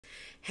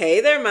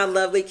Hey there, my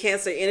lovely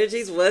Cancer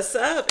energies. What's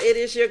up? It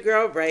is your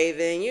girl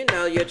Raven. You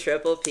know, your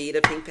triple P, the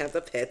Pink Panther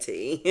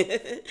Petty.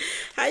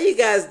 How you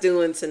guys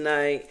doing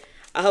tonight?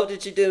 I hope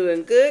that you're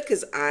doing good,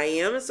 because I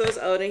am, and so is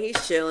Odin.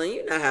 He's chilling.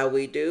 You know how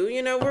we do.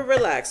 You know, we're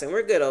relaxing.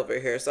 We're good over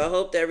here. So I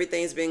hope that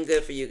everything's been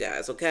good for you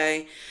guys,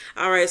 okay?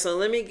 All right, so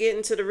let me get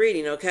into the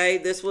reading, okay?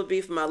 This will be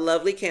for my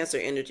lovely Cancer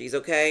energies,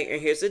 okay?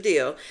 And here's the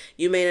deal.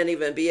 You may not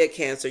even be a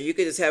Cancer. You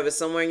could just have it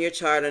somewhere in your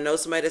chart or know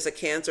somebody that's a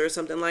Cancer or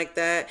something like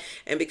that.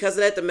 And because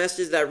of that, the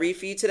messages that I read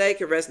for you today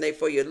can resonate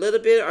for you a little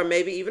bit or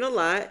maybe even a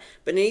lot.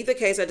 But in either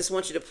case, I just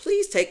want you to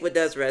please take what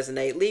does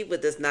resonate, leave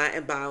what does not,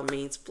 and by all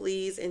means,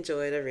 please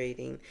enjoy the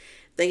reading.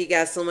 Thank you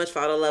guys so much for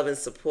all the love and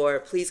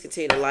support. Please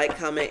continue to like,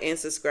 comment, and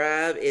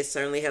subscribe. It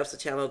certainly helps the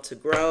channel to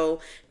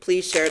grow.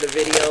 Please share the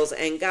videos,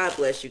 and God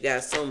bless you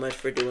guys so much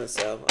for doing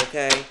so,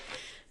 okay?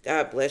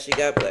 God bless you.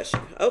 God bless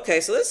you.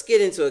 Okay, so let's get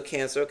into a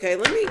Cancer, okay?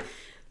 Let me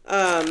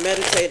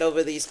meditate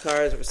over these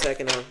cards for a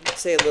second. I'll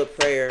say a little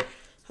prayer.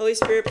 Holy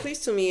Spirit,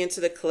 please tune me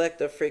into the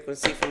collective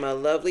frequency for my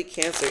lovely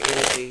Cancer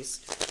energies.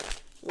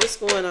 What's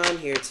going on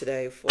here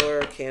today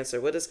for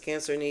Cancer? What does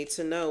Cancer need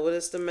to know? What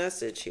is the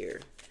message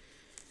here?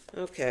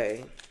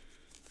 Okay,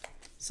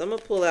 so I'm going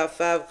to pull out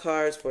 5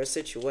 cards for a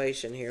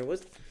situation here. Can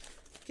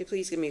you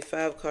please give me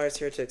 5 cards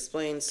here to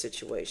explain the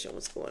situation?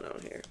 What's going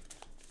on here?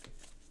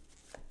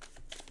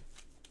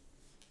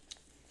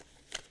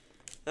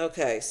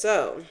 Okay,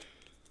 so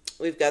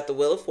we've got the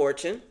Wheel of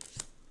Fortune.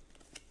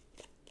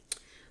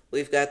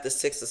 We've got the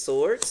 6 of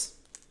Swords.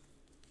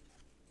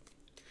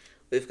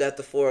 We've got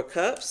the 4 of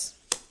Cups.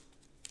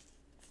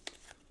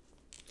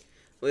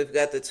 We've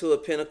got the 2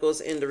 of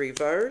Pentacles in the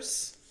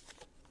reverse.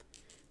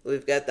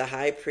 We've got the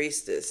High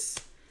Priestess.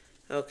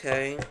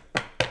 Okay.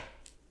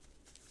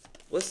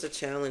 What's the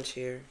challenge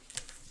here?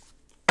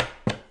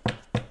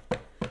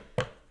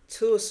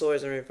 2 of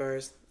Swords in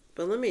reverse.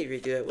 But let me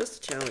redo it. What's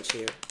the challenge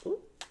here? Ooh,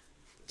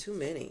 too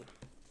many.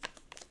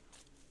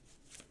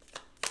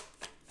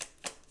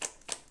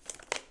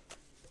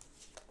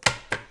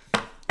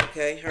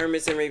 Okay,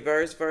 Hermit's in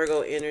reverse,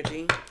 Virgo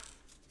energy.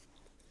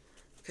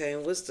 Okay,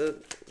 and what's the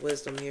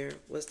wisdom here?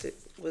 What's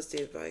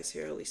the advice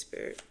here, Holy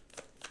Spirit?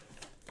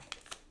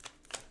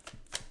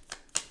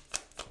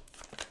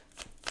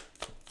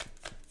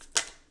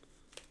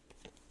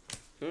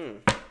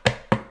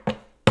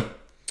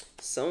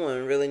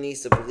 Someone really needs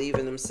to believe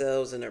in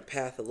themselves and their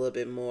path a little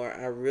bit more.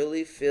 I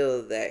really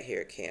feel that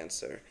here,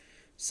 Cancer.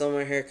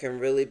 Someone here can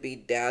really be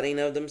doubting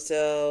of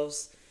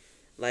themselves,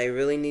 like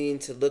really needing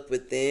to look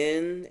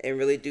within and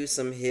really do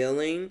some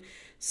healing.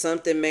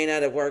 Something may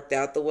not have worked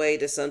out the way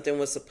that something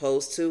was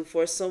supposed to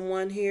for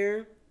someone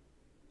here.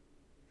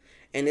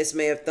 And this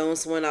may have thrown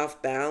someone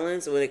off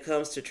balance when it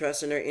comes to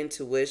trusting their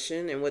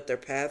intuition and what their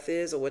path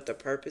is or what their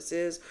purpose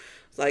is.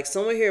 Like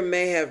someone here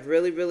may have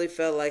really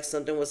felt like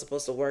something was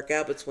supposed to work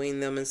out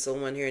between them and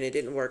someone here, and it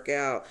didn't work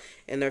out,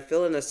 and they're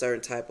feeling a certain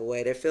type of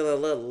way. They're feeling a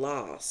little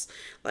lost.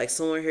 Like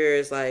someone here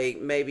is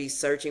like maybe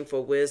searching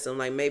for wisdom,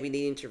 like maybe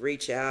needing to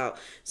reach out.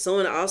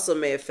 Someone also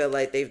may have felt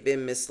like they've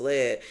been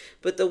misled.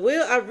 But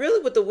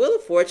with the Wheel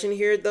of Fortune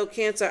here though,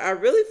 Cancer, I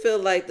really feel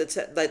like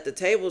the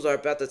tables are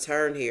about to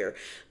turn here,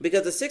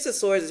 because the 6 of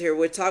Swords is here,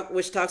 which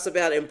talks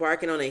about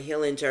embarking on a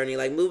healing journey,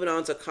 like moving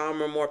on to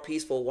calmer, more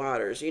peaceful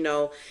waters, you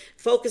know,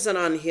 focusing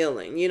on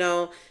healing, you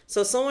know.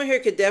 So someone here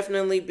could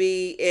definitely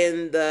be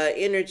in the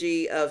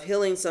energy of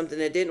healing something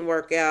that didn't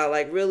work out,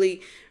 like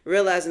really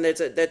realizing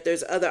that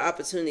there's other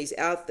opportunities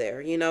out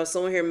there, you know.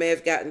 Someone here may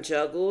have gotten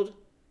juggled.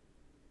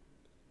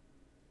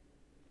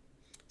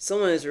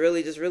 Someone is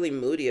really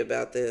moody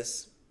about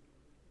this.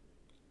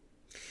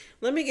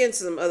 Let me get into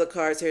some other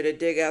cards here to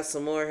dig out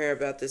some more here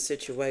about this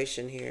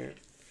situation here.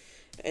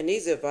 And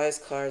these advice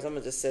cards, I'm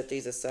going to just set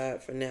these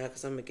aside for now,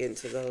 because I'm going to get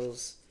into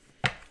those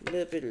a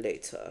little bit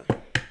later.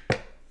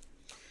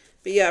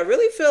 But yeah, I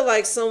really feel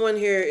like someone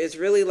here is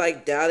really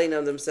like doubting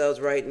of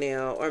themselves right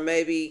now. Or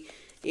maybe,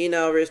 you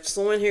know,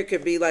 someone here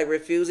could be like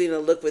refusing to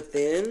look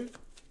within.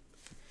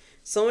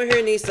 Someone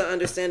here needs to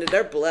understand that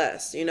they're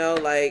blessed, you know,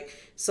 like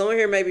someone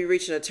here may be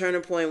reaching a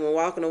turning point when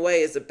walking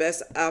away is the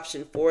best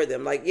option for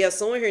them. Like, yeah,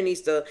 someone here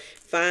needs to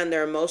find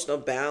their emotional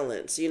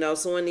balance. You know,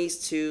 someone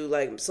needs to,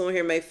 like, someone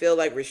here may feel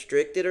like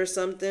restricted or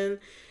something,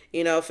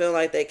 you know, feel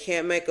like they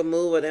can't make a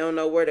move or they don't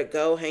know where to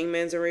go.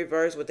 Hangman's in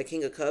reverse with the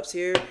King of Cups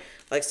here.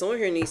 Like someone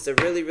here needs to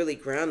really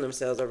ground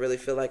themselves, I really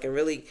feel like, and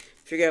really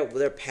figure out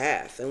their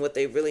path and what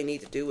they really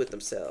need to do with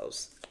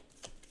themselves.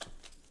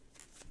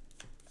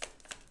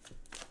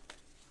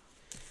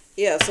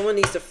 Yeah, someone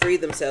needs to free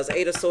themselves.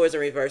 8 of Swords in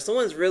reverse.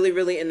 Someone's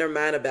really in their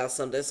mind about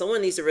something.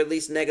 Someone needs to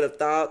release negative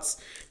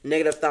thoughts,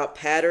 negative thought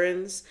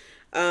patterns.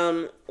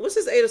 What's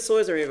this 8 of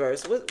Swords in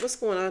reverse? What's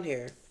going on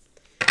here?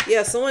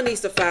 Yeah, someone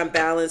needs to find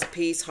balance,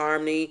 peace,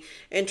 harmony,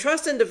 and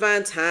trust in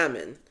divine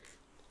timing.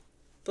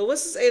 But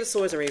what's this 8 of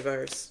Swords in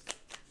reverse?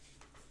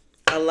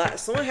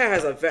 Someone here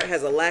has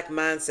a lack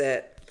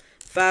mindset.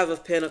 5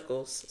 of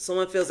Pentacles.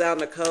 Someone feels out in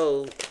the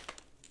cold.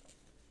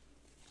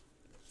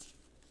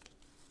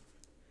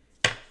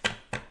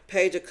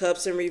 Page of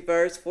Cups in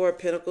reverse, Four of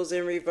Pentacles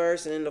in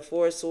reverse, and then the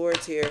Four of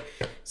Swords here.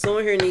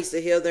 Someone here needs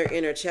to heal their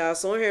inner child.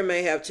 Someone here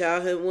may have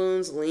childhood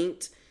wounds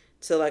linked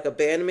to like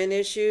abandonment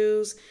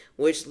issues,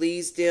 which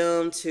leads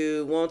them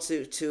to want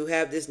to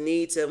have this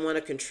need to want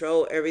to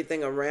control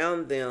everything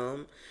around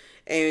them.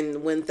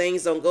 And when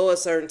things don't go a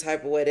certain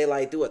type of way, they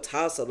like do a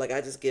toss-up, like I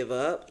just give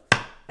up.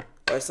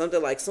 Or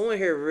something. Like someone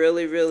here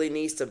really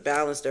needs to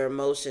balance their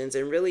emotions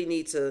and really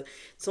need to,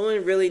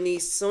 someone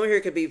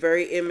here could be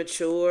very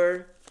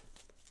immature.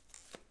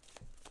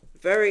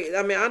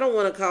 I mean, I don't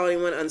want to call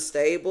anyone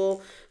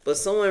unstable, but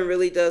someone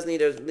really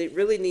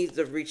needs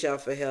to reach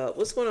out for help.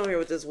 What's going on here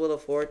with this Wheel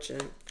of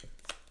Fortune?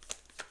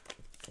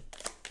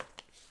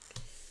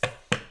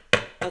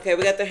 Okay,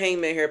 we got the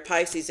Hangman here,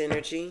 Pisces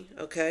energy.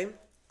 Okay.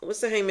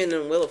 What's the Hangman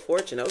and Wheel of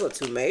Fortune? Those are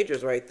two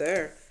majors right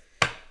there.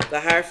 The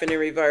Hierophant in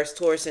reverse,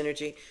 Taurus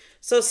energy.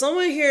 So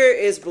someone here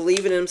is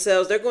believing in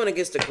themselves. They're going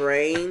against the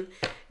grain,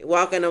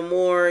 walking a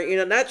more,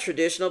 not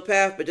traditional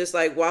path, but just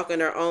like walking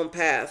their own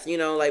path.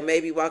 Like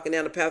maybe walking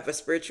down the path of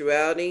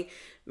spirituality,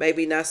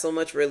 maybe not so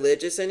much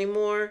religious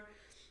anymore.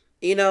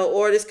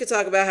 Or this could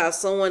talk about how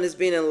someone is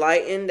being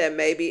enlightened that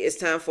maybe it's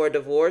time for a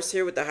divorce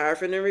here with the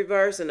Hierophant in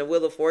reverse and the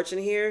Wheel of Fortune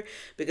here,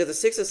 because the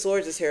Six of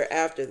Swords is here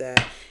after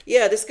that.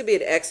 Yeah, this could be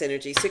an X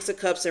energy. Six of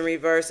Cups in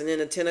reverse, and then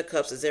the Ten of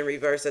Cups is in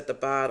reverse at the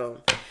bottom.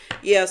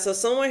 Yeah, so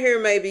someone here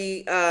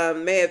maybe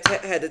may have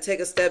had to take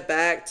a step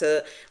back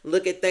to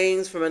look at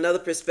things from another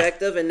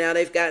perspective, and now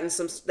they've gained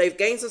some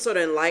sort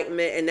of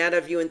enlightenment, and now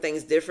they're viewing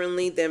things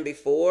differently than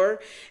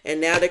before,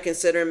 and now they're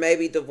considering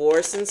maybe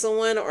divorcing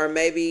someone or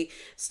maybe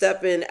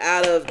stepping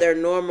out of their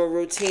normal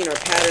routine or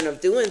pattern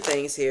of doing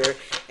things here,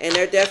 and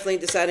they're definitely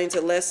deciding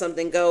to let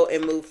something go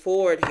and move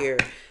forward here.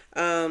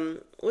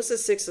 What's the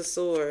Six of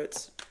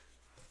Swords?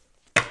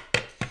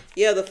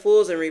 Yeah, the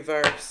Fool's in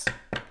reverse.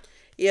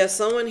 Yeah,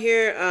 someone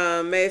here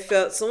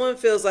someone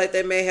feels like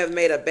they may have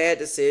made a bad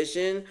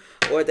decision,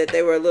 or that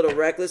they were a little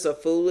reckless or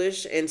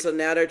foolish, and so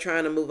now they're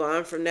trying to move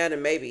on from that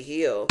and maybe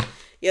heal.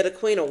 Yeah, the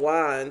Queen of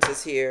Wands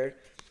is here.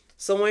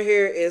 Someone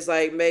here is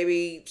like,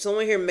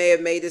 someone here may have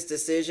made this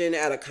decision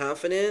out of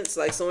confidence.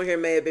 Like someone here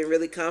may have been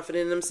really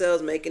confident in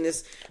themselves, making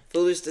this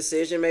foolish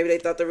decision. Maybe they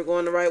thought they were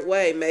going the right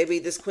way. Maybe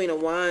this Queen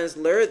of Wands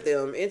lured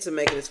them into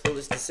making this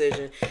foolish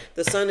decision.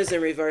 The Sun is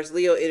in reverse,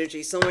 Leo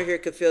energy. Someone here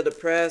could feel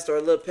depressed or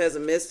a little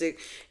pessimistic.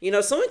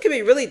 Someone could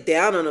be really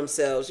down on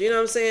themselves. You know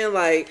what I'm saying?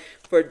 Like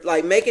for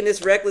like making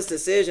this reckless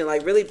decision,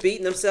 like really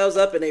beating themselves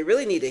up, and they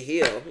really need to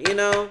heal.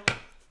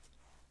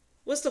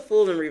 What's the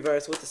Fool in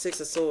reverse with the Six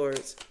of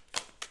Swords?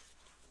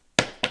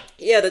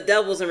 Yeah, the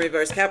Devil's in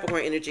reverse,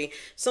 Capricorn energy.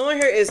 Someone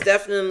here is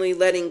definitely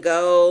letting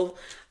go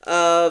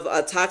of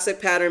a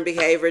toxic pattern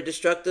behavior,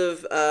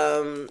 destructive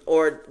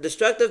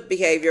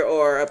behavior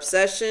or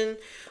obsession.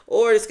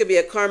 Or this could be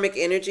a karmic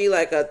energy,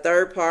 like a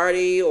third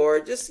party, or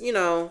just,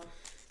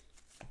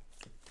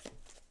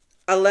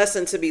 a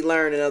lesson to be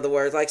learned, in other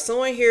words. Like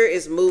someone here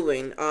is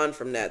moving on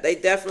from that. They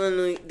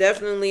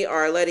definitely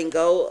are letting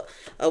go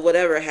of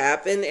whatever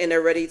happened, and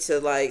they're ready to,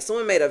 like,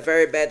 someone made a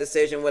very bad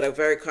decision with a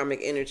very karmic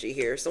energy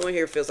here. Someone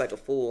here feels like a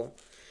fool.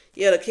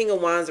 Yeah, the King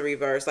of Wands in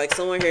reverse. Like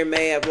someone here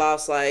may have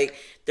lost like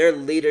their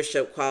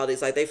leadership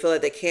qualities. Like they feel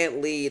like they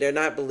can't lead. They're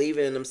not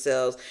believing in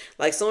themselves.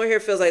 Like someone here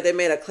feels like they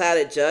made a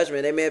clouded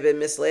judgment. They may have been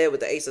misled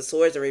with the Ace of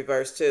Swords in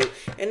reverse too.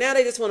 And now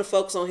they just want to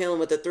focus on healing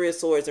with the Three of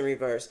Swords in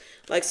reverse.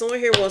 Like someone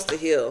here wants to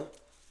heal.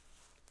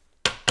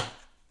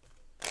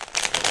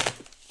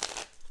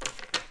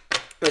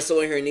 But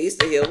someone here needs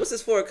to heal. What's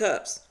this Four of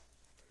Cups?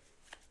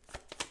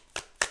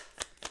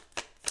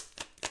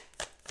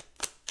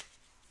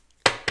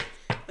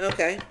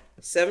 Okay.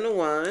 Seven of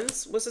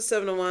Wands. What's the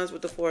Seven of Wands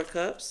with the Four of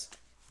Cups?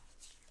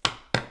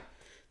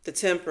 The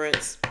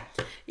Temperance.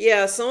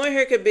 Yeah, someone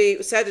here could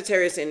be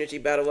Sagittarius energy,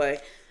 by the way.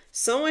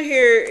 Someone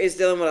here is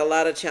dealing with a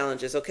lot of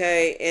challenges,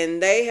 okay?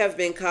 And they have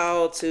been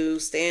called to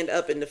stand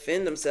up and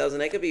defend themselves,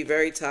 and they could be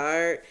very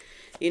tired.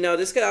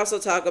 This could also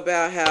talk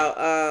about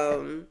how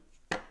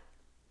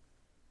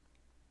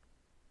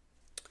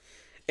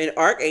an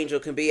archangel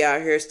can be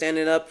out here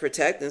standing up,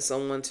 protecting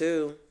someone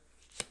too.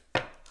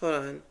 Hold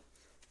on.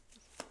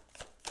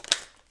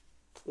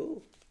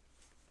 Ooh.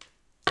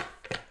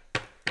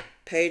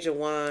 Page of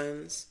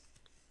Wands.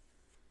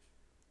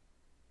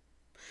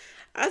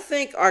 I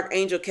think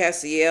Archangel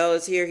Cassiel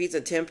is here. He's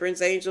a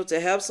temperance angel to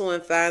help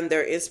someone find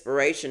their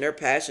inspiration, their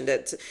passion.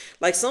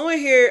 Like someone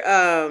here,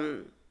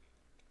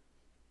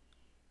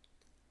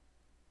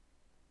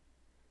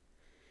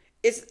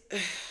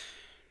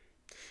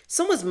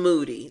 someone's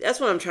moody.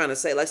 That's what I'm trying to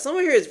say. Like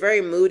someone here is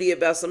very moody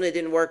about something that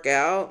didn't work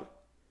out.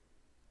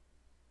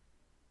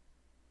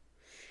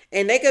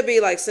 And they could be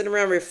like sitting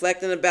around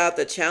reflecting about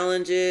the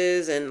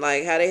challenges and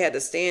like how they had to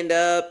stand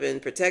up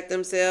and protect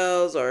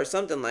themselves or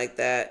something like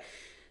that.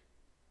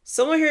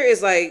 Someone here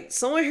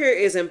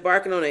is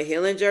embarking on a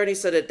healing journey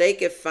so that they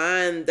can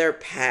find their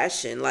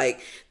passion, like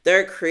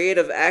their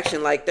creative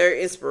action, like their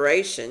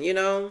inspiration,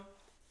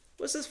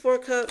 What's this Four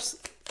Cups?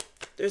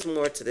 There's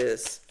more to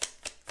this.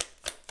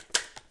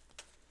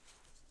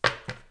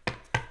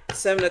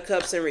 Seven of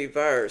Cups in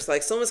reverse.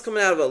 Like someone's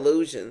coming out of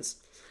illusions.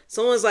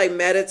 Someone's like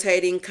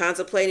meditating,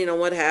 contemplating on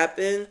what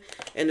happened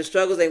and the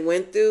struggles they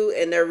went through,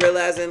 and they're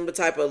realizing what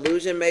type of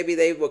illusion maybe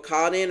they were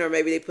caught in, or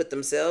maybe they put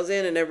themselves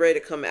in, and they're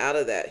ready to come out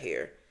of that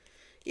here.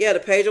 Yeah,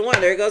 the Page of Wands.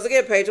 There it goes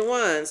again, Page of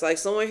Wands. Like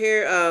someone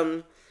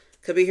here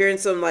could be hearing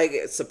some like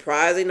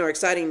surprising or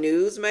exciting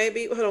news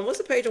maybe. Hold on, what's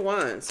the Page of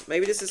Wands?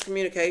 Maybe this is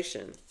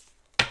communication.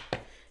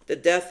 The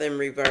Death in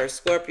reverse,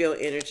 Scorpio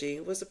energy.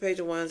 What's the Page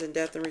of Wands in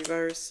Death in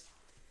reverse?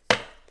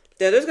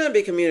 Yeah, there's going to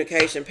be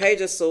communication. Page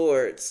of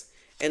Swords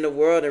and the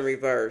World in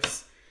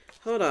reverse.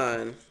 Hold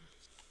on.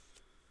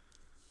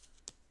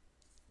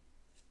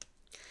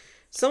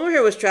 Someone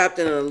here was trapped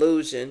in an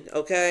illusion,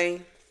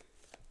 okay?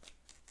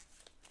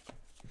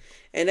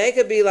 And they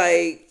could be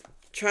like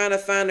trying to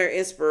find their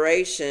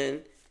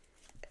inspiration,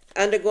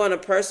 undergoing a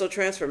personal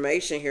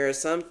transformation here or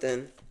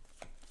something.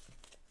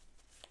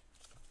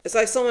 It's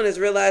like someone is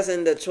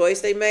realizing the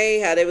choice they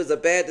made, how it was a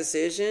bad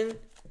decision.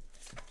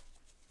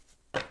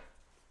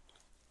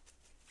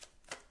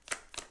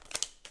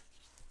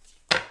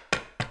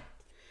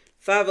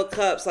 Five of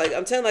Cups. Like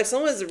I'm telling, like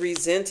someone's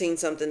resenting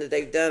something that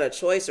they've done, a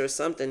choice or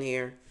something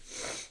here.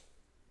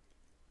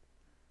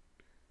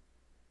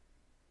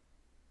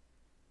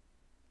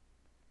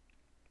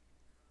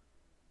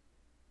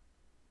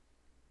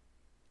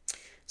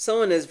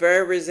 Someone is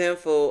very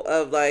resentful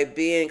of like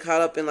being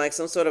caught up in like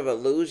some sort of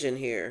illusion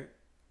here.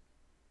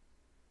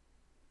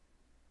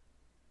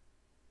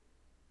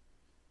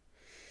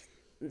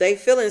 They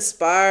feel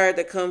inspired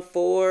to come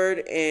forward,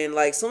 and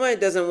like somebody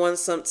doesn't want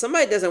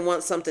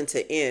something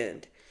to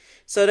end.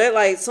 So that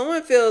like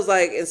someone feels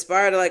like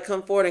inspired to like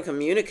come forward and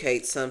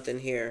communicate something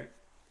here.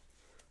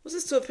 What's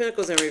this Two of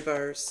Pentacles in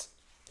reverse?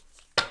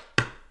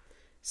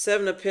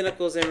 Seven of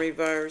Pentacles in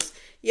reverse.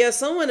 Yeah,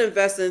 someone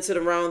invested into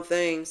the wrong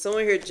thing.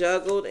 Someone here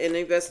juggled and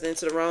invested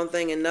into the wrong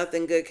thing, and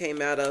nothing good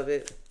came out of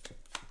it.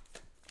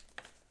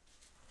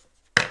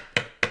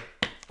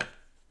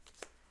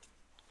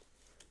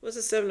 What's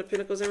the Seven of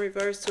Pentacles in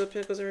reverse? Two of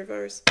Pentacles in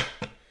reverse?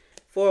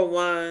 Four of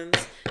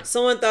Wands.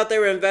 Someone thought they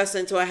were investing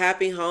into a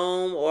happy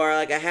home or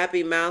like a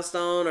happy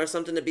milestone or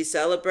something to be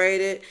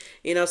celebrated.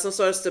 You know, some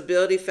sort of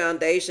stability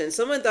foundation.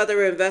 Someone thought they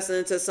were investing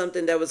into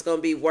something that was going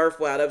to be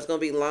worthwhile, that was going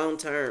to be long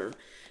term.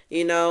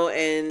 You know,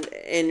 and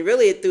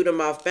really it threw them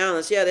off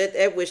balance. Yeah,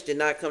 that wish did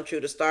not come true.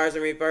 The Stars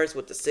in reverse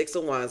with the Six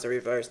of Wands in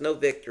reverse. No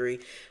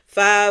victory.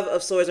 Five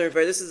of Swords in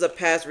reverse. This is a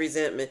past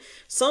resentment.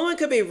 Someone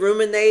could be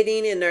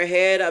ruminating in their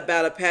head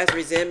about a past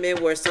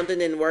resentment where something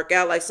didn't work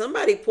out. Like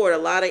somebody poured a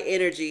lot of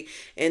energy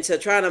into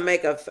trying to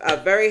make a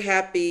very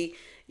happy,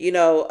 you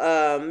know,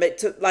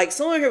 like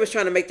someone here was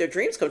trying to make their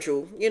dreams come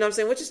true. You know what I'm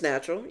saying? Which is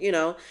natural, you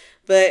know.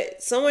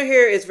 But someone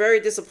here is very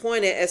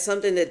disappointed at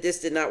something that this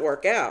did not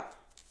work out.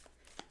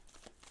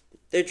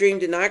 Their dream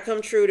did not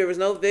come true. There was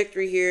no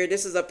victory here.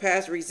 This is a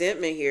past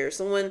resentment here.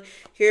 Someone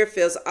here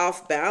feels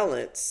off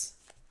balance.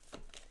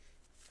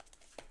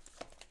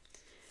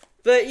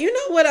 But you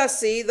know what I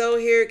see though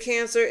here,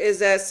 Cancer, is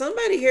that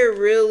somebody here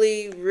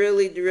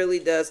really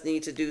does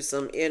need to do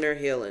some inner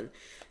healing.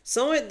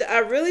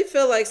 I really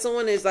feel like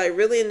someone is like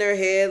really in their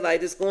head,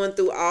 like just going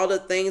through all the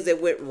things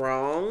that went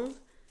wrong.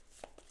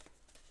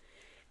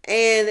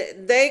 And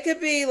they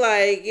could be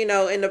like, you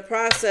know, in the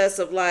process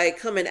of like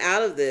coming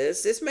out of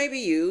this. This may be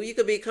you. You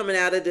could be coming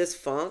out of this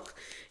funk,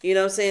 you know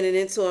what I'm saying, and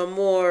into a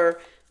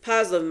more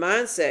positive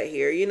mindset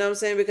here. You know what I'm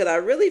saying? Because I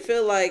really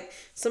feel like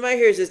somebody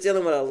here is just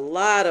dealing with a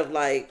lot of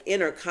like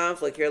inner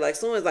conflict here. Like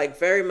someone's like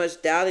very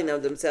much doubting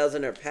of themselves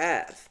in their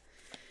path.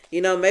 You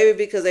know, maybe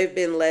because they've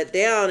been let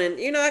down. And,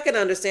 you know, I can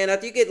understand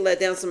after you get let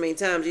down so many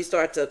times, you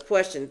start to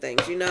question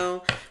things, you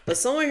know. But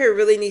someone here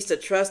really needs to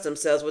trust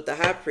themselves with the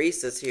High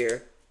Priestess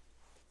here.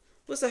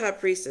 What's the High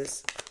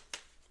Priestess?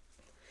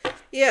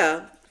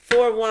 Yeah,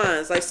 Four of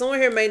Wands. Like someone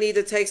here may need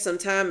to take some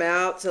time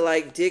out to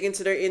like dig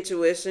into their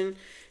intuition,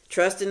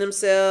 trust in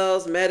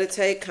themselves,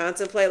 meditate,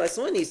 contemplate. Like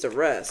someone needs to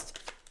rest.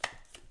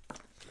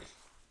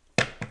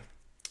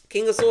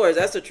 King of Swords,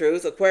 that's the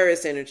truth.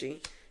 Aquarius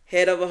energy.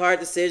 Head over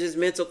heart decisions,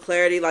 mental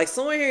clarity. Like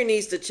someone here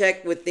needs to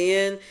check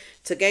within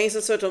to gain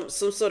some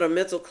sort of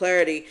mental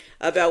clarity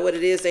about what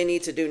it is they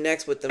need to do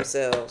next with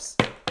themselves.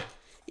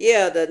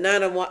 Yeah, the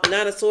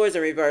Nine of Swords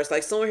in reverse.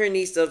 Like someone here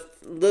needs to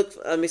look.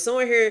 I mean,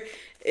 someone here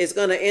is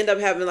going to end up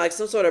having like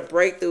some sort of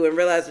breakthrough and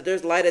realize that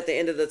there's light at the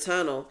end of the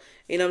tunnel.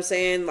 You know what I'm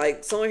saying?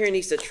 Like someone here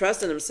needs to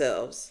trust in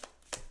themselves.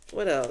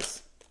 What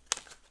else?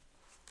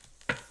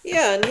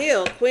 Yeah, and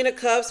heal. Queen of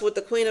Cups with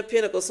the Queen of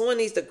Pentacles. Someone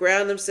needs to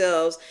ground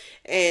themselves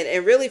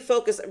and really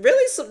focus.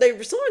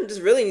 Someone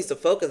just really needs to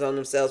focus on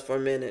themselves for a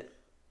minute.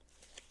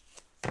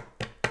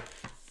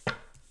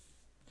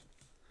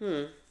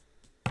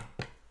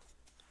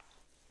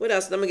 What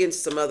else? Let me get into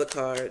some other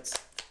cards.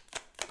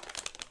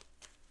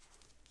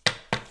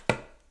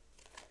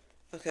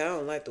 Okay, I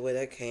don't like the way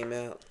that came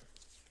out.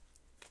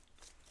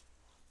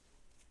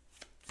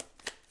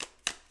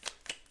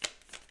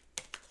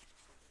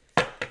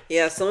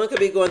 Yeah, someone could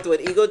be going through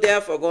an ego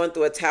death or going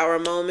through a tower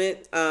moment.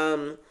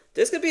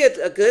 This could be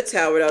a good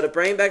tower, though, to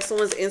bring back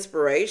someone's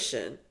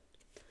inspiration.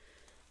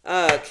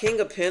 King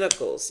of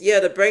Pentacles. Yeah,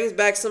 to bring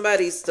back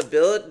somebody's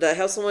stability, to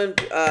help someone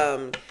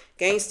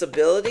gain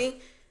stability.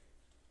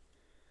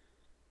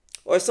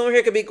 Or someone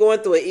here could be going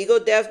through an ego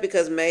death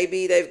because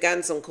maybe they've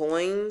gotten some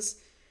coins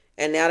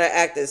and now they're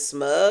acting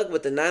smug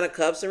with the Nine of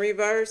Cups in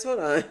reverse. Hold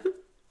on.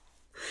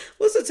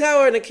 What's the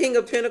Tower and the King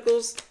of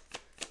Pentacles?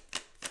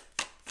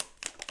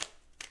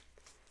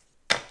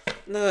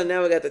 No,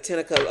 now we got the Ten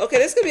of Cups. Okay,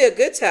 this could be a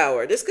good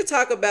tower. This could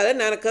talk about it.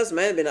 Nine of Cups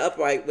might have been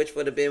upright, which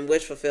would have been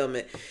wish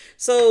fulfillment.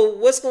 So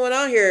what's going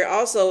on here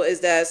also is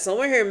that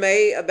someone here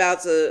may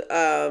about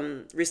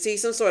to receive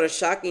some sort of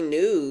shocking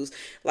news,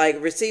 like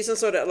receive some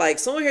sort of, like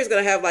someone here is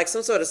going to have like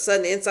some sort of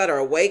sudden insight or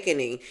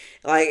awakening,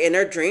 like, and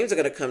their dreams are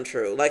going to come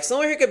true. Like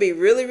someone here could be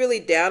really, really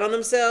down on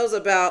themselves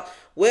about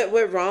what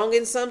went wrong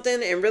in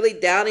something and really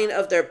doubting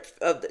of their,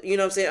 you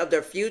know what I'm saying, of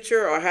their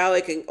future or how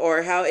it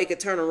could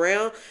turn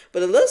around.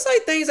 But it looks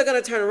like things are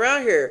going to turn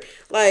around here.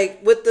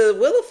 Like with the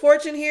Wheel of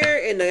Fortune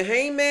here and the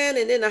Hangman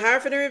and then the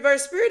Hierophant in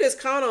reverse, Spirit is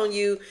calling on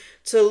you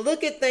to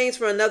look at things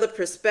from another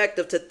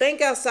perspective, to think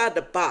outside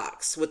the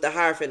box with the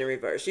Hierophant in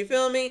reverse. You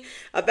feel me?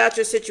 About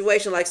your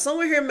situation. Like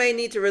someone here may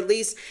need to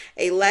release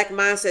a lack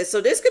mindset.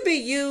 So this could be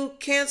you,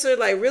 Cancer,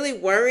 like really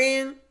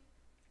worrying,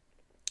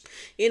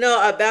 you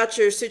know, about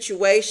your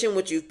situation,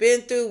 what you've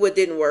been through, what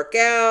didn't work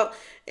out.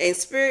 And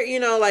Spirit, you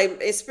know, like,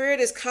 and Spirit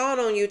is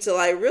calling on you to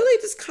like really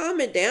just calm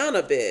it down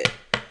a bit.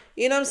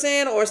 You know what I'm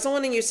saying? Or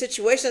someone in your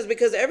situations,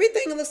 because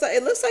everything looks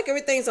like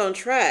everything's on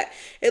track.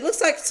 It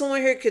looks like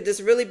someone here could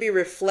just really be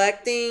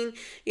reflecting,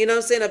 you know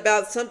what I'm saying,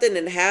 about something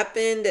that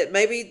happened that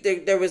maybe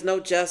there was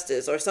no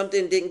justice, or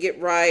something didn't get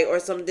right,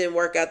 or something didn't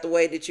work out the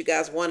way that you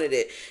guys wanted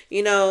it.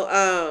 You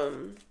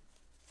know,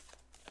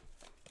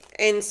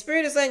 and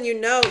Spirit is letting you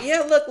know,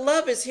 yeah, look,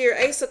 love is here.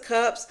 Ace of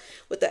Cups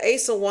with the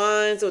Ace of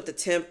Wands with the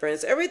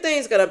Temperance.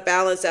 Everything's going to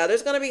balance out.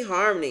 There's going to be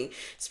harmony.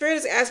 Spirit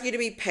is asking you to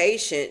be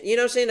patient. You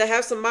know what I'm saying? To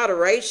have some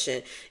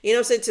moderation. You know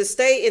what I'm saying? To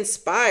stay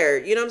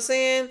inspired. You know what I'm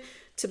saying?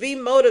 To be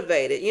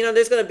motivated. You know,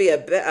 there's going to be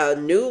a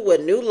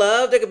new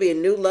love. There could be a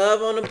new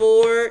love on the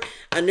board.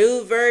 A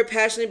new, very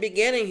passionate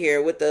beginning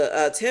here with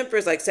the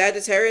Temperance, like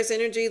Sagittarius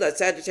energy. Like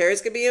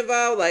Sagittarius could be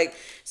involved. Like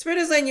Spirit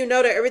is letting you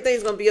know that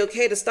everything's going to be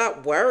okay, to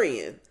stop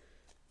worrying.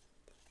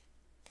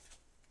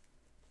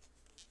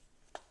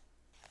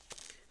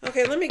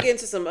 Okay, let me get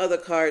into some other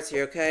cards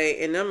here,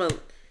 okay? And I'm going to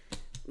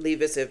leave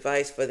this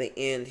advice for the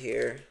end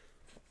here.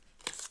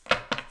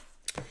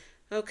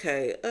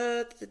 Okay.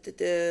 Let's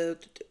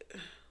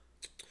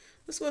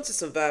go into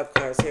some vibe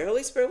cards here.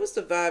 Holy Spirit, what's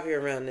the vibe here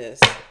around this?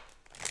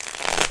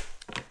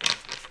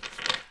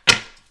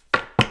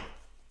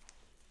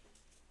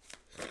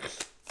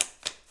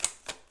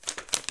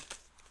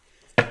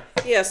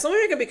 Yeah, someone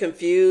here can be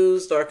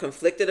confused or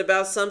conflicted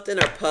about something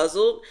or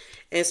puzzled.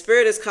 And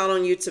Spirit is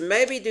calling you to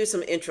maybe do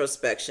some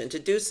introspection, to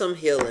do some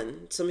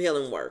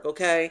healing work,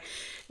 okay?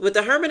 With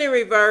the Hermit in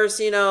reverse,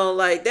 you know,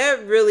 like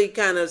that really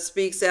kind of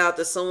speaks out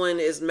that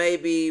someone is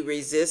maybe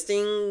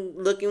resisting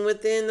looking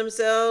within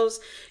themselves,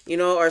 you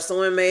know, or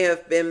someone may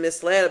have been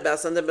misled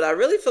about something. But I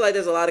really feel like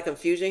there's a lot of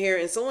confusion here.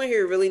 And someone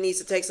here really needs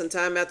to take some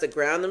time out to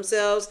ground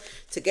themselves,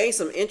 to gain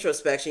some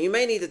introspection. You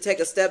may need to take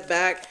a step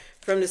back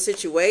from the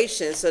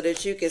situation so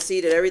that you can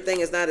see that everything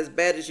is not as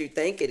bad as you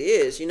think it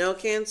is. You know,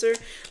 Cancer?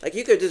 Like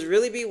you could just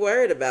really be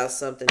worried about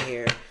something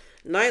here.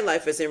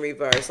 Nightlife is in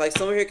reverse. Like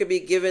someone here could be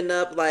giving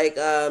up like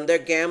their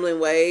gambling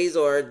ways,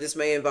 or this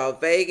may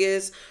involve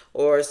Vegas,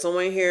 or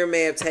someone here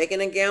may have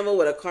taken a gamble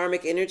with a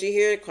karmic energy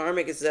here.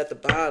 Karmic is at the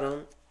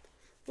bottom.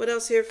 What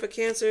else here for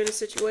Cancer in the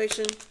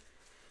situation?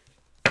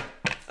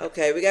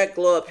 Okay, we got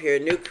glow up here.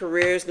 New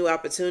careers, new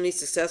opportunities,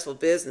 successful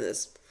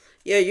business.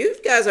 Yeah, you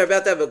guys are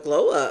about to have a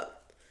glow up.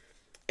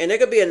 And there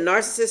could be a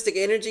narcissistic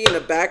energy in the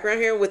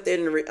background here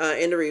within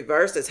in the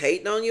reverse that's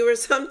hating on you or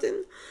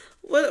something.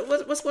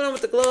 What's going on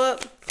with the glow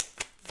up?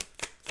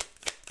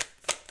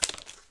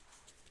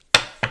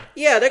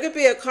 Yeah, there could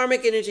be a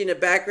karmic energy in the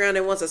background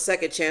that wants a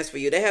second chance for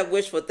you. They have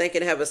wishful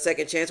thinking to have a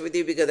second chance with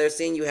you because they're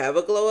seeing you have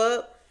a glow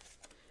up.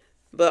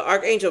 But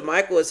Archangel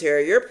Michael is here.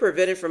 You're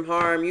prevented from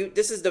harm.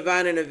 This is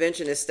divine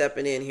intervention is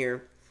stepping in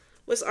here.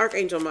 What's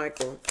Archangel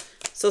Michael?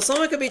 So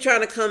someone could be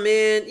trying to come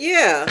in.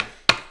 Yeah.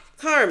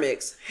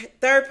 Karmics,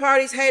 third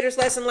parties, haters,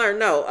 lesson learned.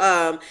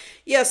 No,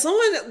 yeah,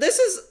 this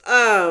is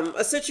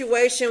a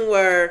situation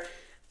where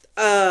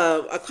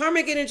a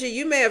karmic energy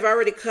you may have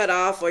already cut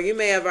off, or you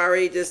may have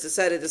already just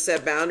decided to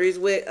set boundaries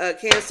with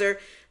Cancer.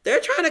 They're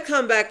trying to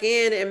come back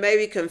in and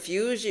maybe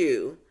confuse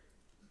you.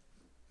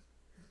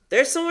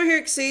 There's someone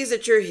here who sees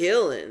that you're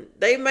healing.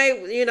 They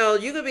may, you know,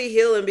 you could be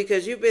healing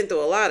because you've been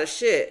through a lot of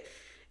shit.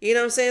 You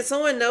know what I'm saying?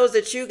 Someone knows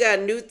that you got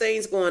new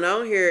things going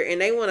on here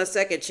and they want a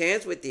second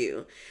chance with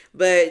you.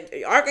 But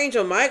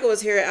Archangel Michael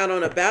is here out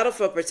on a battle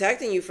for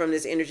protecting you from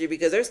this energy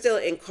because they're still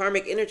in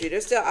karmic energy.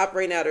 They're still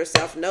operating out of their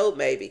self-node,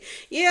 maybe.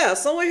 Yeah,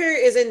 someone here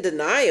is in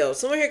denial.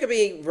 Someone here could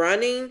be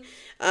running,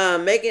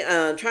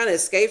 trying to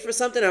escape for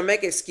something or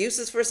make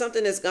excuses for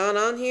something that's gone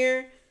on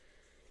here.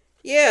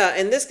 Yeah,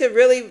 and this could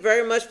really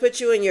very much put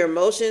you in your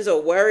emotions or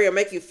worry or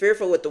make you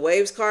fearful with the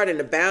waves card and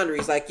the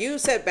boundaries. Like you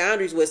set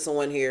boundaries with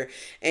someone here,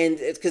 and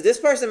because this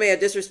person may have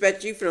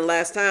disrespected you from the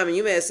last time, and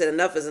you may have said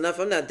enough is enough.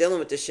 I'm not dealing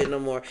with this shit no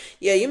more.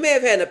 Yeah, you may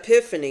have had an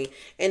epiphany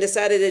and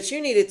decided that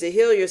you needed to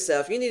heal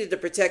yourself. You needed to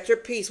protect your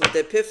peace with the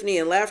epiphany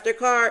and laughter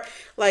card.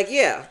 Like,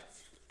 yeah.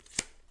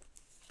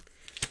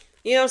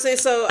 You know what I'm saying?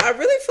 So I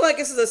really feel like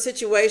this is a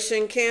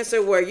situation,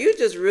 Cancer, where you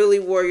just really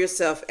wore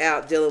yourself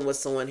out dealing with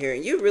someone here,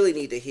 and you really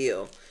need to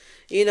heal.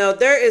 You know,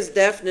 there is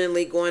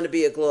definitely going to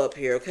be a glow up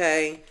here,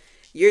 okay?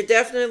 You're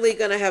definitely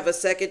going to have a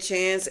second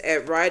chance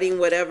at righting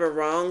whatever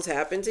wrongs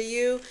happened to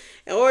you.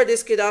 Or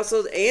this could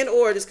also,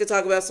 or this could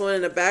talk about someone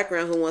in the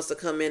background who wants to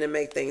come in and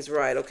make things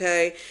right,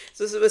 okay?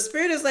 So the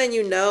Spirit is letting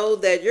you know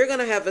that you're going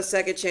to have a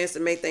second chance to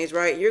make things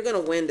right. You're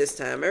going to win this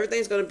time.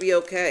 Everything's going to be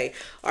okay.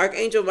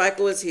 Archangel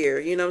Michael is here,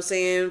 you know what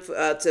I'm saying,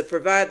 to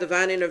provide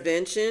divine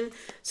intervention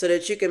so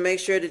that you can make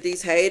sure that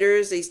these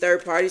haters, these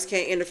third parties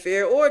can't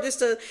interfere, or just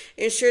to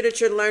ensure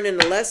that you're learning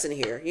the lesson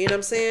here. You know what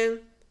I'm saying?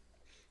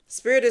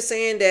 Spirit is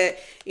saying that,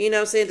 you know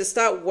what I'm saying, to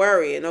stop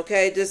worrying,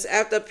 okay? Just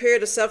after a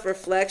period of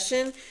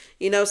self-reflection,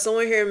 you know,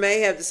 someone here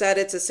may have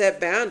decided to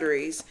set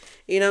boundaries,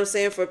 you know what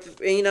I'm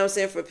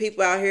saying, for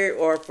people out here,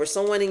 or for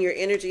someone in your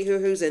energy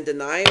who's in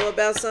denial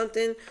about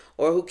something,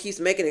 or who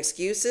keeps making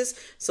excuses,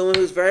 someone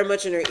who's very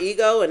much in their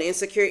ego and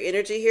insecure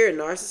energy here, a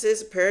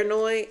narcissist,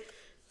 paranoid,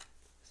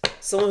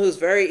 someone who's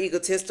very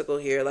egotistical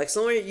here. Like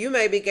someone, you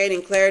may be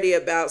gaining clarity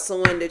about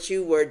someone that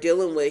you were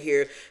dealing with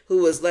here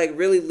who was like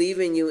really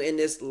leaving you in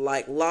this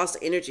like lost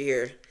energy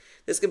here.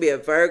 This could be a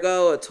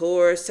Virgo, a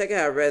Taurus. Check out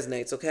how it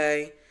resonates,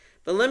 okay?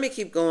 But let me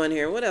keep going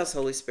here. What else,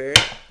 Holy Spirit?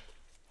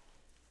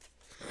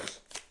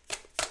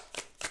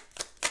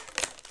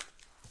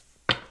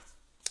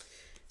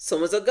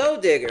 Someone's a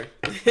gold digger.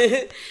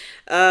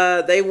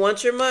 They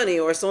want your money,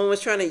 or someone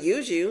was trying to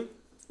use you.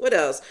 What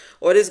else?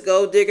 Or this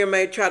gold digger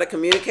may try to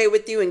communicate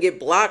with you and get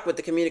blocked with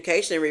the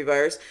communication in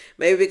reverse.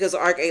 Maybe because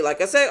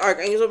like I said,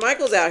 Archangel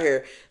Michael's out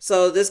here.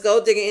 So this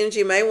gold digger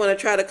energy may want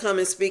to try to come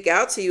and speak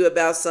out to you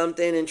about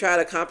something and try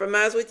to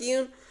compromise with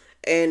you.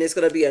 And it's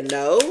going to be a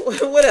no.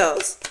 What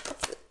else?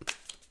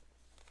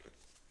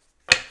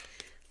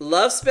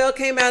 Love spell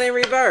came out in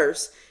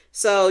reverse.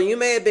 So you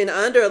may have been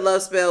under a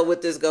love spell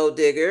with this gold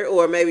digger,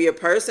 or maybe your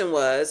person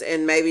was,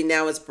 and maybe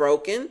now it's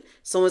broken.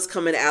 Someone's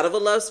coming out of a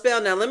love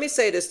spell. Now, let me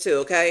say this too,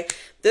 okay?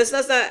 This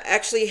does not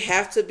actually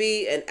have to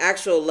be an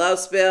actual love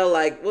spell.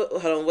 Like,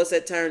 hold on, what's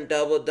that term?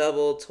 Double,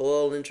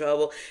 toil and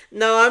trouble.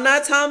 No, I'm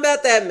not talking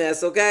about that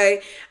mess,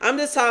 okay? I'm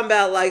just talking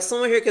about like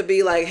someone here could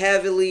be like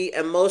heavily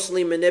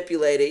emotionally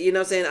manipulated, you know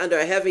what I'm saying? Under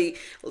a heavy,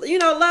 you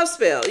know, love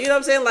spell. You know what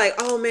I'm saying? Like,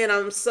 oh man,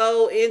 I'm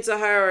so into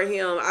her or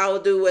him. I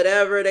will do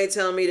whatever they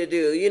tell me to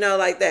do, you know,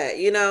 like that,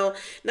 you know?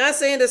 Not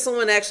saying that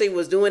someone actually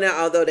was doing that,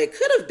 although they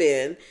could have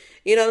been.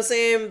 You know what I'm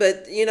saying?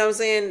 But, you know what I'm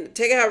saying?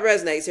 Take it how it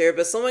resonates here.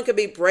 But someone could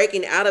be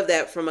breaking out of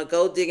that from a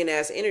gold digging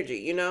ass energy,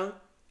 you know?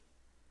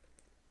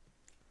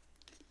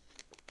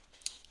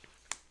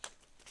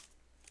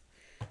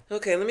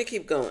 Okay, let me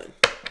keep going.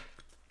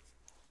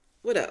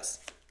 What else?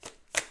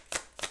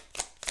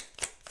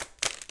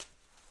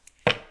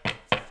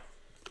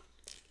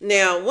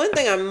 Now, one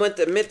thing I meant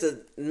to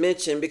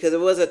mention, because it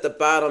was at the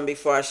bottom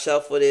before I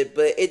shuffled it,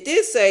 but it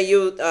did say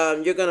you're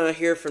going to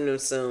hear from them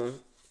soon.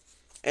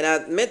 And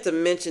I meant to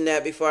mention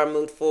that before I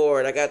moved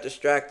forward. I got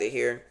distracted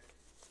here.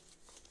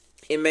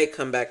 It may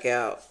come back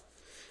out.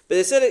 But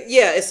it said,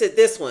 it said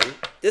this one.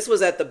 This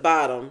was at the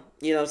bottom.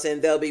 You know what I'm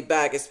saying? They'll be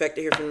back. Expect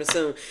to hear from them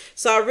soon.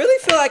 So I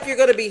really feel like you're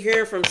going to be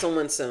hearing from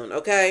someone soon,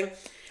 okay?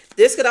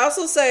 This could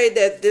also say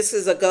that this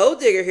is a gold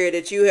digger here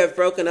that you have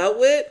broken up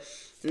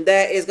with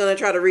that is going to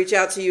try to reach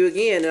out to you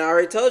again. And I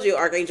already told you,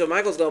 Archangel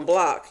Michael's going to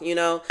block, you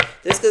know?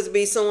 This could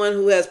be someone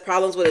who has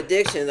problems with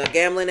addiction, a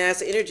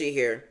gambling-ass energy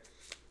here.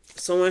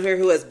 Someone here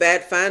who has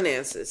bad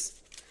finances.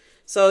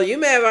 So you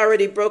may have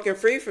already broken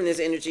free from this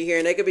energy here,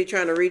 and they could be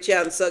trying to reach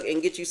out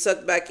and get you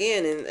sucked back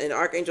in. And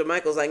Archangel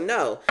Michael's like,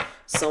 no,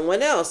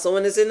 someone else,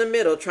 someone is in the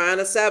middle trying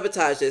to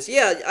sabotage this.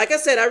 Yeah, like I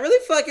said, I really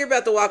feel like you're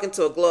about to walk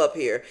into a glow up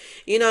here.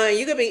 You know, and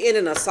you could be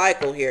in a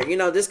cycle here. You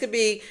know, this could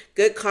be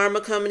good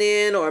karma coming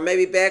in, or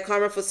maybe bad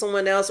karma for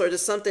someone else, or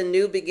just something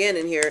new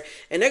beginning here.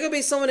 And there could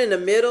be someone in the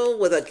middle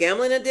with a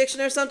gambling addiction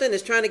or something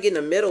that's trying to get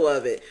in the middle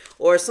of it.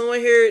 Or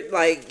someone here,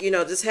 like, you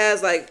know, just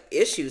has like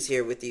issues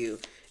here with you,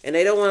 and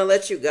they don't want to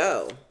let you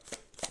go.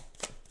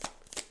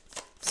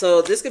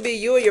 So this could be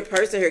you or your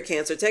person here,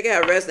 Cancer. Take it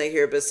how it resonates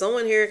here. But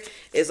someone here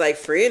is like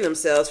freeing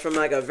themselves from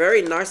like a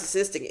very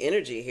narcissistic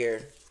energy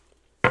here.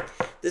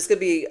 This could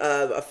be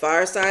a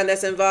fire sign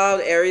that's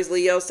involved. Aries,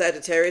 Leo,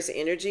 Sagittarius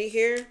energy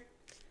here.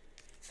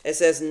 It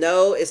says,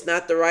 no, it's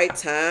not the right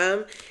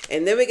time.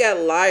 And then we got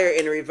liar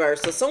in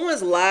reverse. So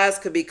someone's lies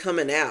could be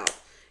coming out.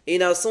 You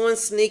know,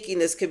 someone's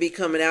sneakiness could be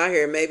coming out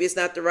here. Maybe it's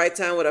not the right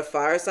time with a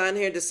fire sign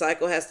here. The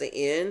cycle has to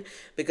end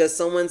because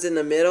someone's in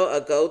the middle,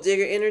 a gold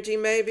digger energy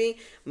maybe.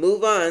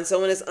 Move on.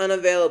 Someone is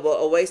unavailable.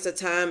 A waste of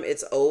time.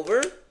 It's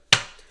over.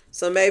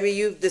 So maybe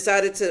you've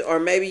decided to, or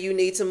maybe you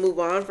need to move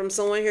on from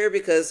someone here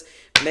because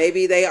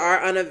maybe they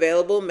are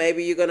unavailable.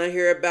 Maybe you're going to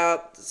hear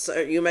about,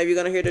 maybe you're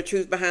going to hear the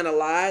truth behind a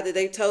lie that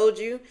they told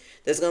you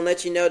that's going to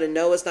let you know to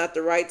know it's not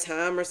the right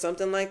time or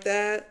something like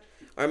that.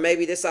 Or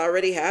maybe this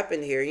already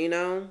happened here, you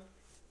know?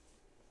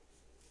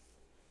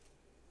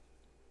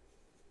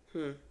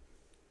 All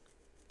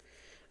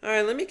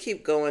right, let me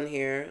keep going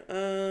here.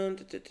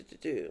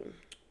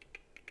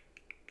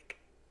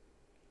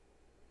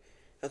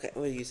 Okay,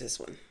 we'll use this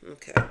one.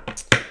 Okay.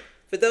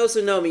 For those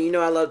who know me, you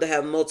know I love to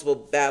have multiple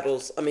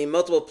players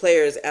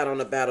out on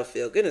the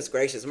battlefield. Goodness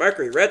gracious,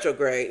 Mercury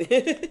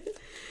retrograde.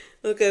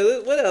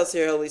 Okay, what else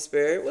here, Holy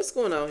Spirit? What's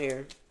going on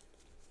here?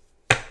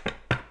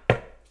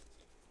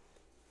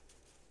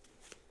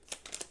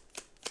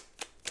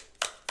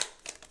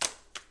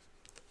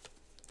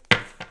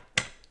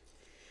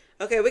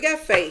 Okay, we got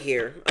fate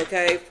here.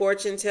 Okay,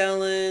 fortune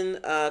telling,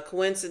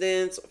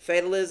 coincidence,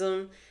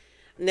 fatalism.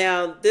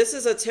 Now, this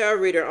is a tarot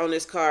reader on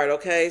this card,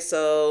 okay?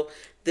 So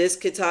this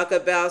could talk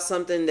about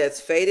something that's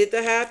fated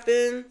to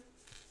happen.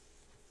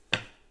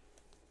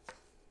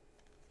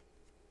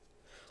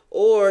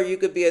 Or you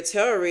could be a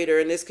tarot reader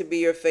and this could be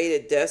your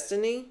fated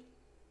destiny.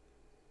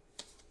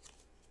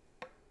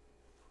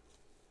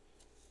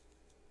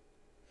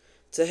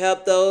 To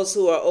help those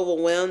who are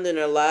overwhelmed in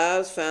their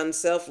lives find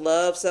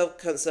self-love,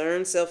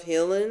 self-concern,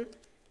 self-healing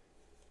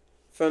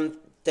from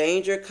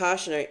danger,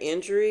 caution, or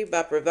injury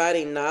by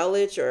providing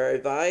knowledge or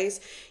advice.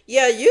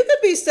 Yeah, you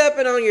could be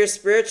stepping on your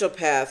spiritual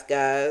path,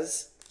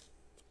 guys.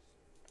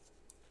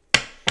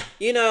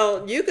 You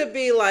know, you could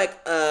be like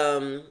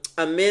a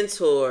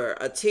mentor,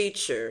 a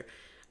teacher,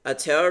 a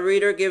tarot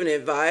reader giving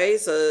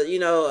advice, you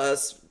know,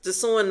 just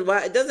someone.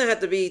 It doesn't have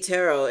to be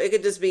tarot. It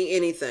could just be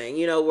anything,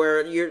 you know,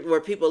 where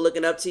people are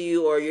looking up to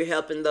you or you're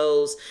helping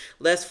those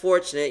less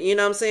fortunate. You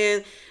know what I'm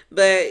saying?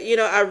 But, you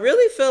know, I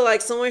really feel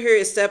like someone here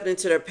is stepping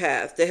into their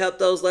path to help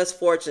those less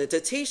fortunate, to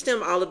teach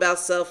them all about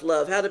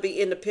self-love, how to be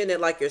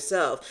independent like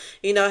yourself,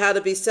 you know, how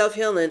to be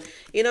self-healing,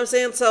 you know what I'm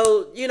saying?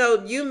 So, you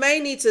know, you may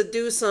need to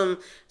do some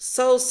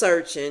soul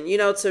searching, you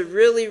know, to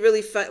really,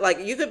 really find, like,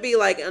 you could be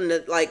like in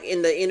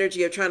the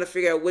energy of trying to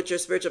figure out what your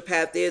spiritual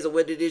path is or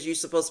what it is you're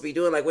supposed to be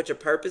doing, like what your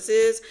purpose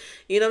is,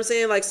 you know what I'm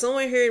saying? Like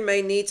someone here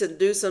may need to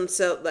do some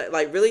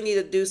really need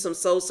to do some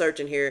soul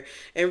searching here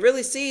and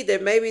really see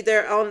that maybe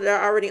they're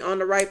already on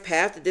the right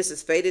path, that this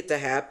is fated to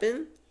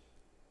happen.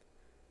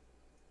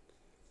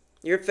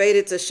 You're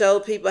fated to show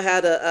people how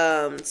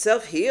to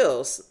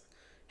self-heal,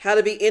 how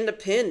to be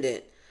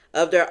independent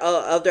of their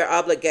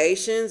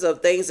obligations,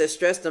 of things that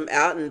stress them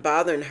out and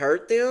bother and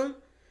hurt them,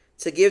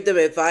 to give them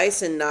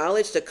advice and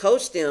knowledge, to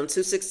coach them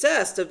to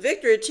success, to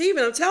victory,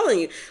 achievement. I'm telling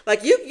you, like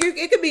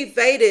it could be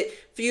fated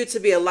for you to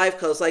be a life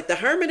coach. Like the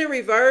Hermit in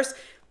reverse,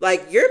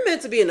 like you're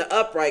meant to be in the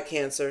upright,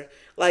 Cancer.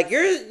 Like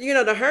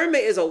the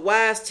Hermit is a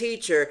wise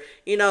teacher,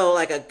 you know,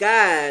 like a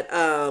guide.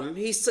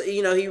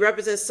 He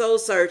represents soul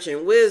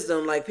searching,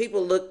 wisdom. Like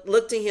people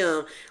look to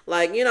him,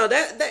 like, you know,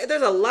 that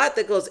there's a lot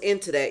that goes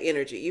into that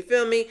energy. You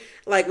feel me?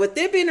 Like with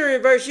it being in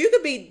reverse, you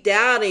could be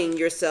doubting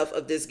yourself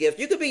of this gift.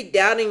 You could be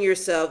doubting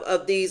yourself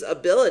of these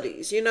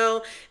abilities, you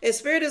know, and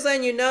Spirit is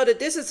letting you know that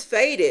this is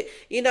fated.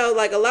 You know,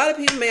 like a lot of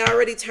people may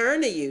already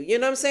turn to you. You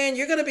know what I'm saying?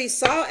 You're going to be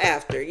sought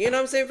after, you know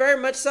what I'm saying?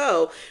 Very much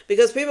so,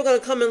 because people are going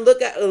to come and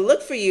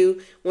look for you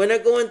when they're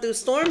going through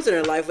storms in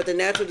their life with the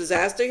natural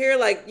disaster here.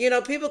 Like, you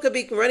know, people could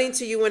be running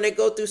to you when they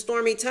go through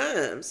stormy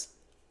times.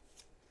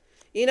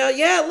 You know,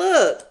 yeah,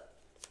 look.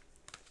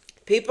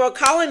 People are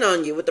calling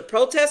on you with the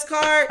protest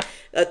card,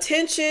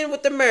 attention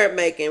with the merit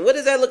making. What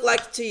does that look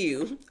like to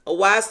you? A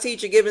wise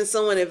teacher giving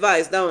someone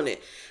advice, don't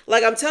it?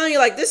 Like I'm telling you,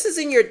 like this is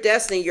in your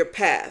destiny, your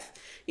path.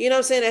 You know what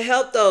I'm saying? To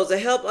help those, to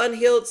help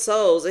unhealed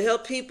souls, to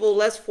help people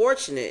less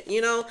fortunate,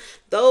 you know,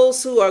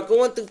 those who are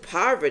going through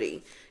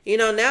poverty. You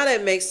know, now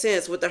that makes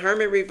sense with the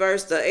Hermit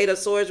reverse, the Eight of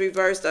Swords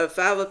reverse, the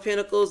Five of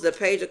Pentacles, the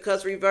Page of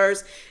Cups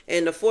reverse,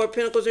 and the Four of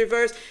Pentacles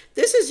reverse.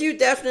 This is you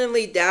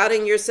definitely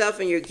doubting yourself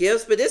and your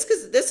gifts. But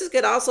this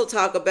could also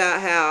talk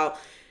about how,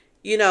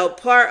 you know,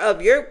 part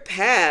of your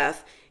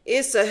path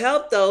is to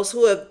help those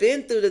who have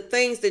been through the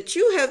things that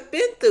you have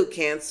been through,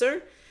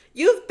 Cancer.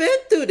 You've been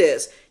through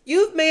this.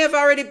 You may have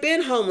already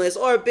been homeless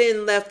or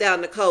been left out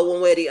in the cold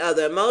one way or the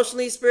other,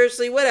 emotionally,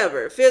 spiritually,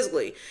 whatever,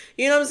 physically.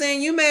 You know what I'm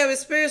saying? You may have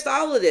experienced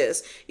all of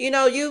this. You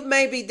know, you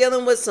may be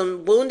dealing with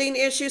some wounding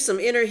issues, some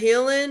inner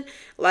healing,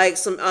 like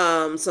some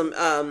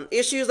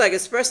issues like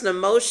expressing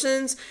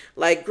emotions,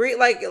 like grief,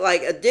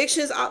 like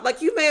addictions.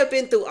 Like you may have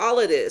been through all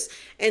of this.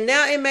 And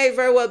now it may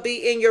very well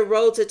be in your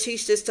role to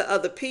teach this to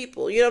other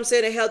people. You know what I'm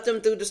saying? To help them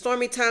through the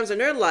stormy times in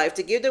their life,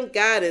 to give them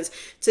guidance,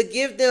 to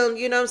give them,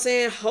 you know what I'm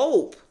saying,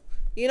 hope.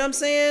 You know what I'm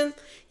saying?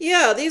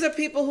 Yeah, these are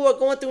people who are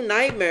going through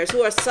nightmares,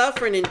 who are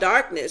suffering in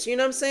darkness. You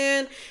know what I'm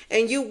saying?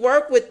 And you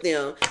work with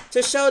them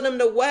to show them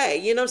the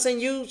way. You know what I'm saying?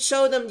 You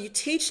show them, you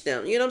teach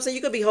them. You know what I'm saying?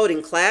 You could be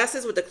holding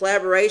classes with the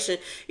collaboration.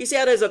 You see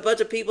how there's a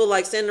bunch of people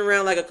like standing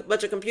around like a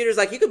bunch of computers.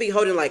 Like you could be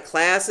holding like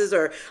classes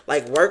or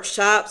like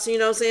workshops. You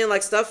know what I'm saying?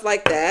 Like stuff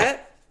like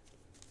that.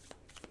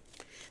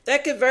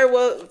 That could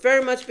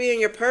very much be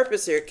in your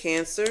purpose here,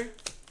 Cancer.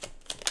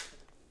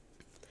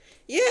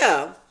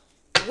 Yeah.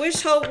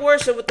 Wish, hope,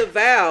 worship with the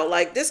vow.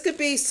 Like, this could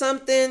be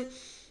something,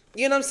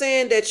 you know what I'm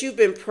saying, that you've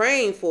been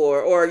praying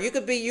for. Or you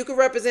could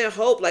represent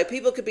hope. Like,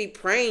 people could be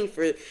praying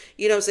for,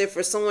 you know what I'm saying,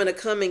 for someone to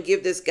come and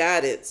give this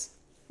guidance.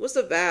 What's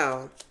the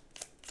vow?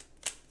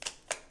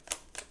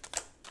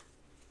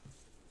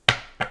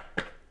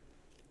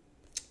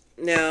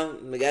 Now,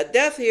 we got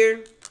death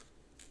here.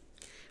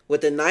 With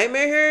the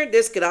nightmare here,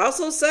 this could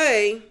also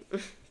say,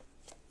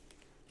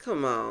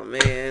 come on,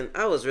 man.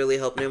 I was really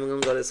hoping we were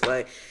going to go this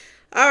way.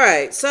 All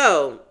right,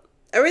 so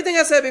everything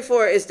I said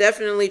before is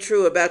definitely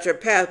true about your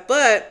path.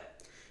 But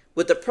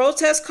with the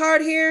protest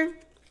card here,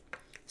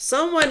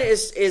 someone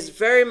is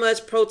very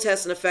much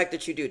protesting the fact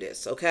that you do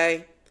this,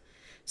 okay?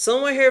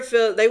 Someone here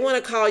they want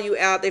to call you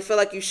out. They feel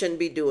like you shouldn't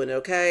be doing it,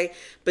 okay?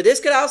 But this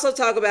could also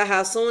talk about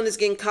how someone is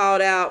getting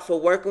called out for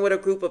working with a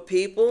group of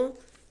people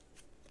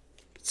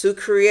to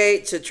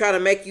try to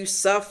make you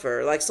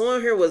suffer. Like,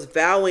 someone here was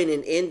vowing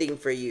an ending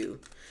for you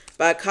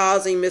by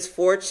causing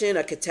misfortune,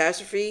 a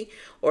catastrophe,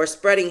 or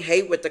spreading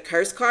hate with the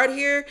curse card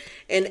here,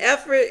 in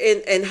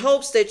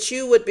hopes that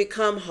you would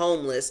become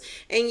homeless.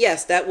 And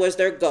yes, that was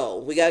their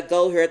goal. We got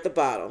goal here at the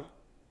bottom.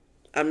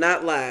 I'm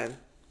not lying.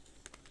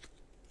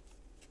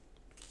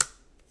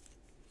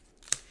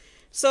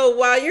 So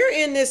while you're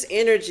in this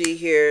energy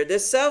here,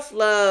 this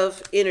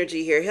self-love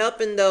energy here,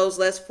 helping those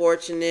less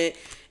fortunate,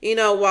 you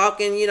know,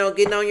 walking, you know,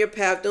 getting on your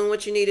path, doing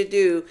what you need to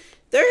do,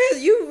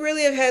 you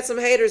really have had some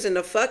haters in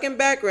the fucking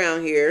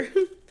background here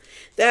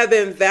that have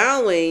been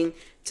vowing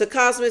to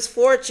cause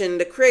misfortune,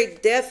 to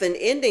create death and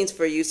endings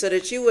for you so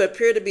that you would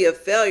appear to be a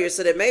failure,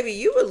 so that maybe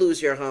you would lose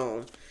your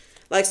home.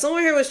 Like,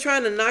 someone here was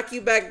trying to knock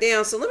you back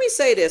down. So let me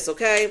say this,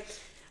 okay?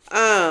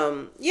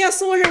 Yeah,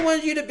 someone here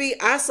wanted you to be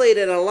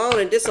isolated, alone,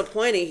 and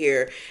disappointed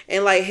here,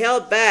 and like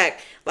held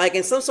back, like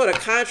in some sort of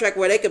contract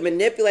where they could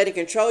manipulate and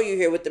control you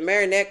here with the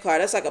marionette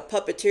card. That's like a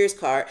puppeteer's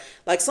card.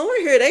 Like, someone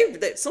here,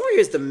 someone here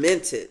is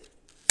demented.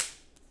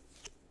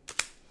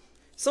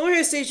 Someone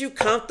here sees you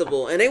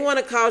comfortable, and they want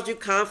to cause you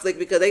conflict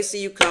because they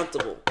see you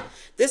comfortable.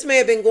 This may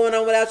have been going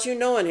on without you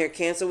knowing here,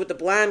 Cancer, with the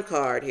blind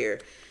card here.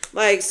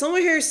 Like,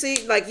 someone here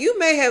like you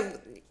may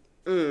have,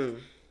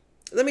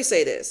 let me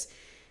say this.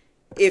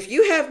 If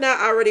you have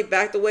not already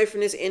backed away from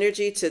this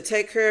energy to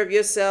take care of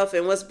yourself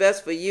and what's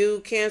best for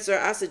you, Cancer,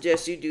 I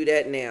suggest you do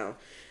that now.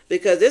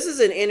 Because this is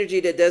an energy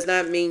that does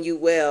not mean you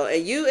well.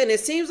 And it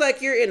seems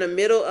like you're in the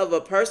middle of a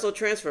personal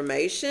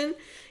transformation.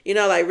 You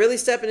know, like really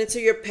stepping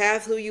into your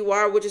path, who you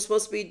are, what you're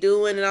supposed to be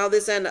doing, and all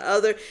this and the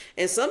other.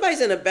 And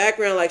somebody's in the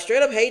background, like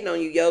straight up hating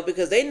on you, yo,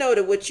 because they know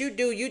that what you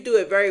do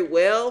it very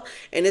well.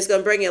 And it's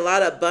going to bring you a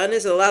lot of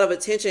abundance and a lot of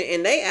attention.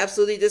 And they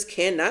absolutely just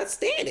cannot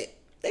stand it.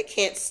 They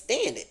can't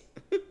stand it.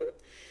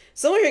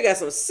 Someone here got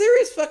some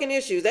serious fucking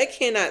issues. They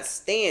cannot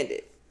stand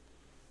it.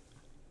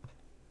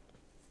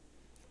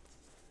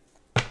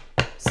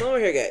 Someone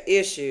here got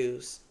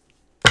issues.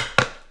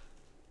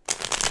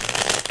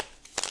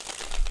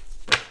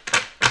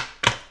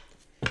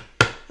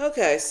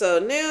 Okay, so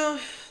now,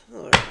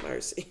 Lord have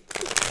mercy.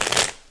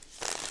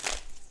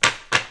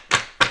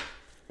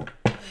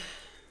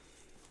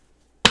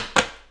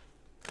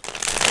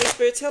 Hey,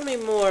 Spirit, tell me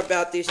more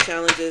about these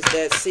challenges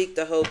that seek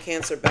to hold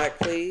Cancer back,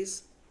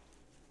 please.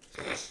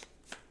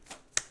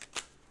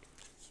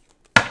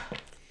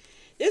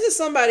 This is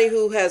somebody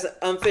who has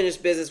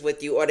unfinished business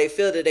with you, or they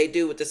feel that they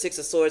do, with the Six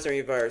of Swords in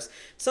reverse.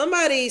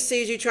 Somebody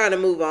sees you trying to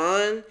move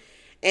on,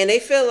 and they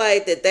feel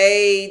like that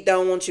they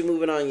don't want you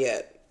moving on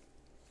yet.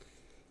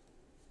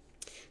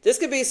 This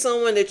could be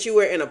someone that you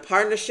were in a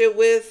partnership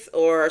with,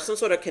 or some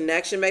sort of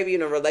connection, maybe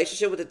in a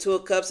relationship with the Two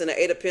of Cups and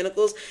the Eight of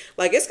Pentacles.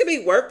 Like, this could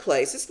be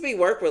workplace. This could be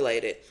work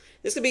related.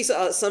 This could be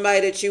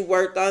somebody that you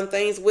worked on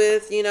things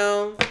with, you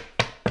know.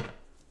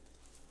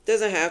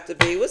 Doesn't have to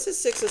be. What's the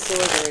Six of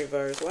Swords in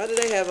reverse? Why do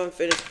they have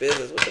unfinished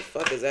business? What the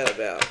fuck is that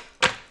about?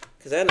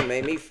 Because that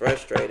made me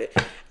frustrated.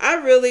 I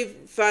really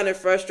find it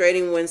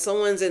frustrating when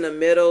someone's in the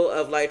middle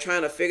of like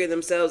trying to figure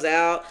themselves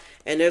out,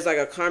 and there's like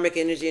a karmic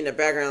energy in the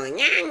background, like,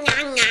 nyang,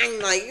 nyang,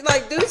 nyang.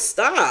 Like, dude,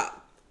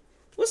 stop.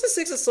 What's the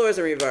Six of Swords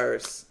in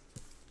reverse?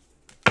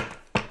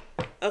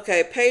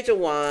 Okay, Page of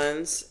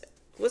Wands.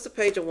 What's the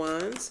Page of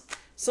Wands?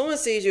 Someone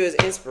sees you as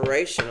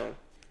inspirational.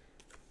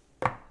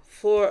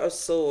 Four of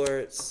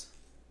Swords.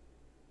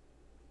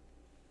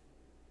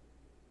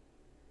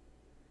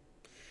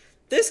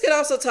 This could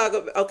also talk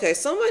about, okay,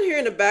 someone here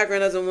in the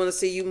background doesn't want to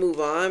see you move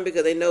on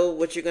because they know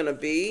what you're going to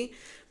be.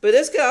 But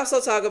this could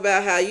also talk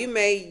about how you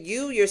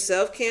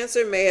yourself,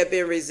 Cancer, may have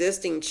been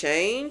resisting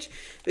change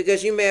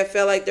because you may have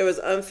felt like there was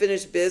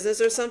unfinished business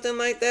or something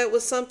like that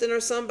with something or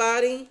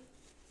somebody.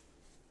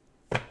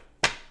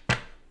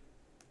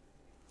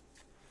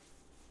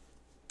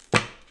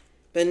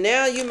 But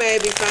now you may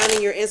be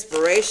finding your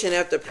inspiration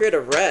after a period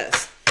of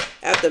rest.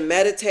 After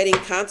meditating,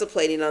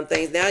 contemplating on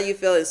things, now you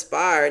feel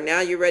inspired.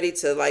 Now you're ready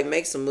to like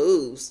make some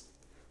moves.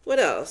 What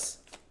else?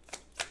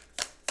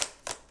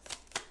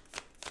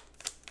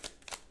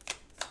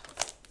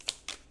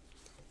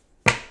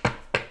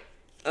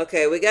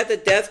 Okay, we got the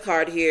Death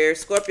card here.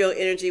 Scorpio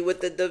energy with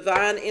the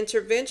divine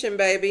intervention,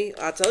 baby.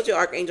 I told you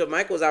Archangel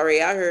Michael was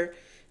already out here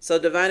So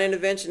divine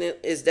intervention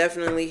is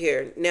definitely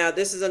here. Now,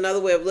 this is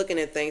another way of looking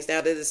at things now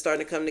that it's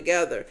starting to come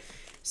together.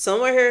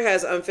 Someone here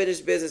has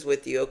unfinished business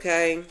with you,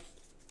 okay?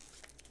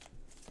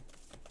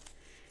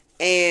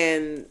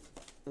 And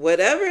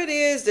whatever it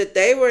is that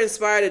they were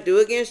inspired to do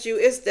against you,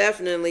 it's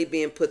definitely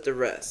being put to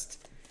rest.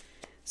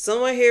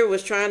 Someone here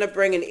was trying to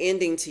bring an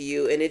ending to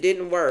you and it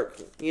didn't work.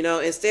 You know,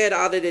 instead,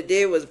 all that it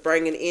did was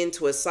bring an end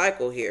to a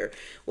cycle here,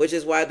 which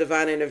is why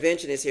divine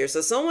intervention is here.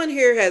 So someone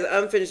here has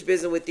unfinished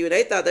business with you and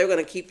they thought they were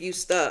going to keep you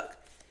stuck.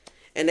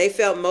 And they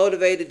felt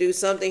motivated to do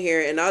something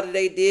here. And all that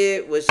they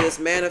did was just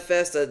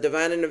manifest a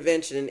divine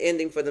intervention and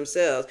ending for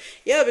themselves.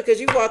 Yeah, because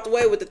you walked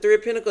away with the Three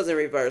of Pentacles in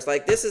reverse.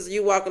 Like, this is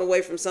you walking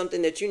away from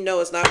something that you know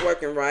is not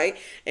working right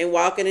and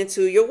walking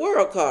into your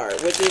World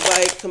card, which is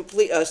like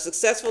a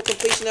successful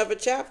completion of a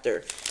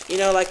chapter. You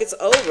know, like it's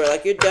over.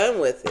 Like you're done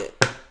with it.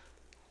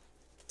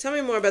 Tell me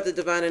more about the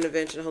divine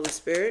intervention, Holy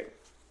Spirit.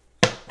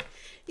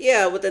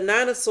 Yeah, with the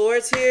Nine of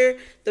Swords here,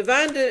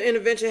 divine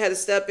intervention had to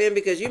step in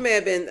because you may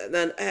have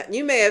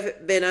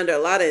been under a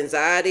lot of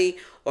anxiety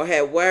or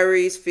had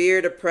worries,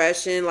 fear,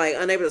 depression, like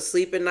unable to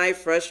sleep at night,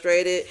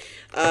 frustrated.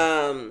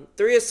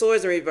 Three of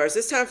Swords in reverse.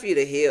 It's time for you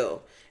to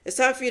heal. It's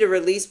time for you to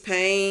release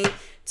pain,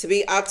 to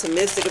be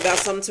optimistic about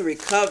something, to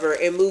recover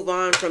and move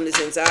on from this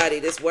anxiety,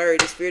 this worry,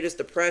 this fear, this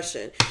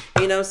depression.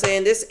 You know what I'm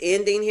saying? This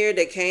ending here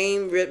that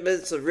came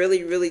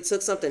really, really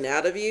took something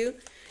out of you.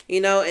 You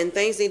know, and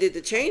things needed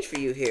to change for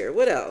you here.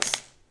 What else?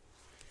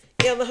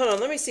 Yeah, hold on.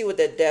 Let me see what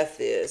that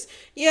death is.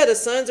 Yeah, the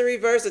Sun's in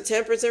reverse, the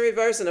Temperance in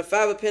reverse, and the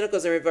Five of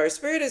Pentacles in reverse.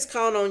 Spirit is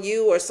calling on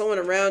you or someone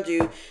around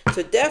you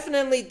to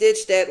definitely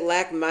ditch that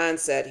lack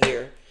mindset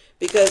here.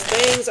 Because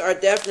things are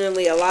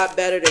definitely a lot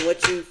better than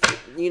what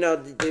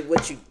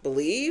what you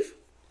believe.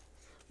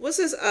 What's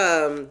this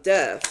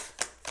death?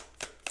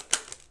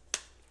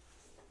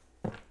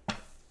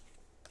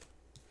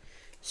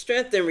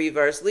 Strength in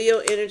reverse, Leo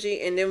energy,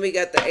 and then we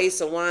got the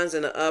Ace of Wands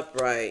in the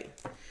upright.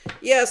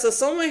 Yeah, so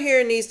someone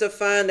here needs to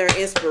find their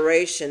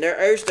inspiration, their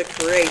urge to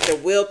create, their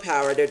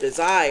willpower, their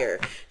desire,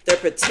 their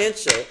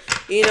potential.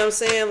 You know what I'm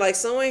saying? Like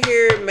someone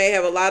here may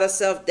have a lot of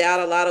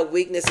self-doubt, a lot of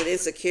weakness and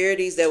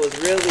insecurities that was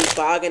really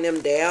bogging them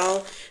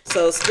down.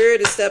 So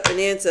Spirit is stepping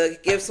in to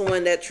give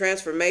someone that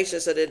transformation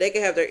so that they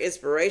can have their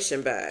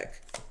inspiration back.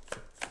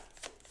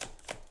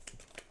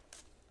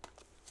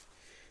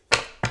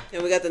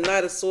 And we got the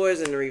Knight of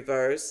Swords in the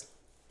reverse.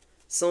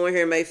 Someone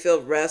here may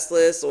feel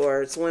restless,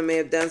 or someone may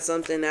have done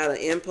something out of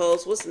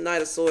impulse. What's the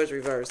Knight of Swords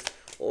reverse?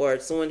 Or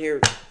someone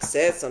here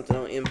said something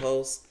on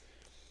impulse.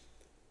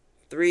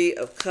 Three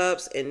of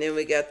Cups, and then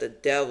we got the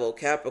Devil,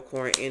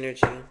 Capricorn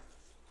energy.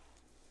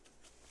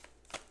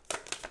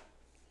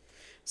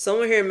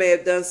 Someone here may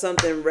have done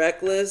something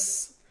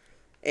reckless,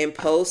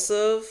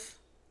 impulsive,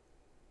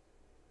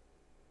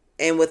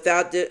 and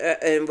without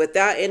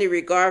any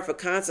regard for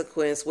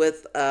consequence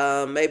with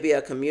maybe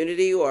a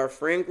community or a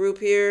friend group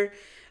here.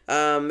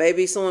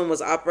 Maybe someone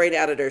was operating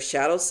out of their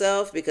shadow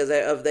self because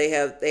they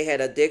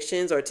had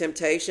addictions or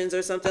temptations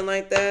or something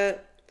like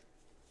that.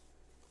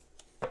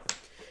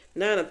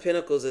 Nine of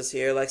Pentacles is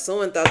here. Like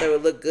someone thought they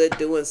would look good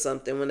doing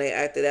something when they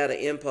acted out of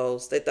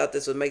impulse. They thought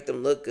this would make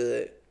them look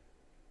good.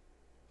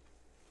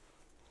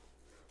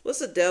 What's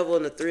the Devil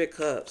and the Three of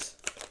Cups?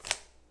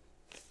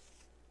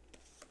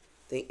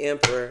 The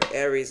Emperor,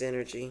 Aries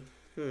energy.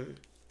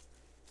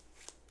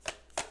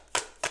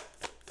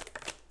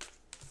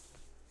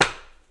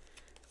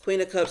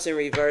 Queen of Cups in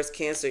reverse,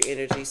 Cancer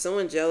energy.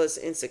 Someone jealous,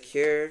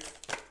 insecure.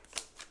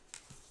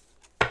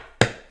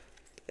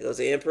 There goes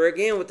the Emperor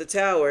again with the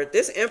Tower.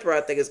 This Emperor,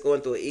 I think, is going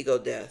through an ego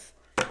death.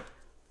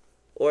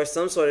 Or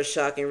some sort of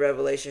shocking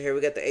revelation here. We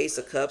got the Ace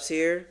of Cups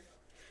here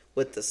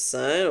with the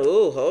Sun.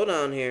 Ooh, hold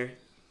on here.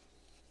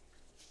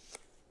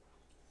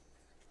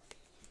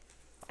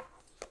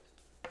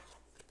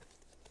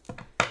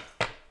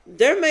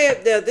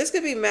 This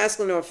could be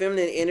masculine or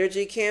feminine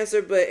energy,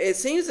 Cancer, but it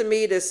seems to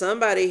me that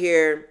somebody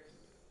here,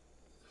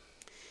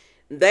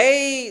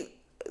 they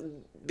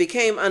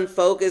became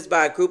unfocused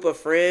by a group of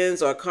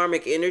friends or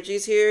karmic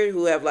energies here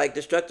who have like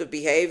destructive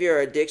behavior or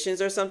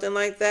addictions or something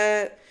like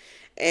that.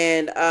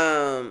 And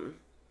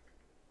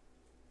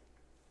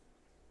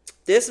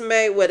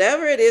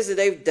whatever it is that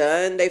they've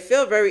done, they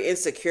feel very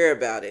insecure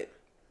about it.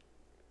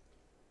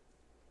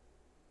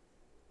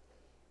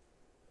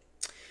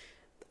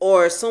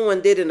 Or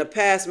someone did in the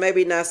past,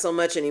 maybe not so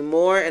much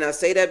anymore. And I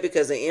say that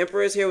because the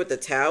Emperor is here with the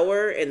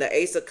Tower and the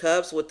Ace of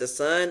Cups with the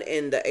Sun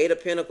and the Eight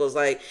of Pentacles.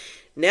 Like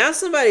now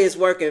somebody is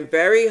working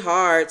very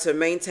hard to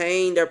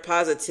maintain their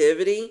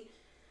positivity.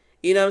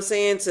 You know what I'm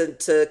saying?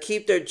 To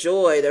keep their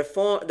joy, their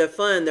fun,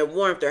 their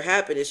warmth, their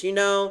happiness, you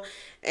know,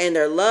 and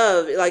their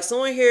love. Like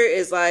someone here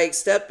is like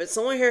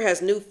someone here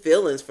has new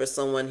feelings for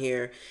someone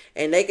here.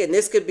 And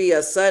this could be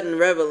a sudden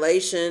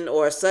revelation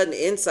or a sudden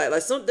insight.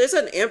 Like there's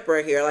an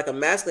Emperor here, like a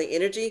masculine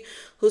energy,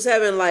 who's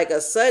having like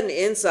a sudden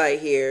insight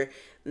here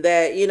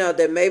that, you know,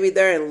 that maybe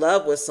they're in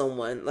love with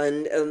someone,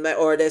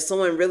 or that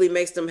someone really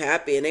makes them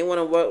happy and they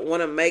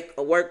want to make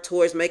work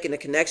towards making the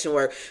connection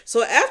work.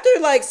 So after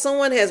like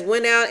someone has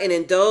went out and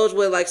indulged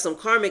with like some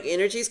karmic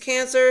energies,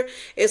 Cancer,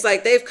 it's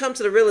like they've come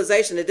to the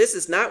realization that this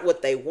is not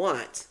what they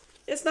want.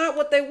 It's not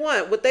what they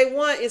want. What they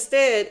want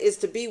instead is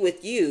to be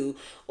with you,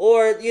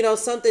 or, you know,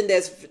 something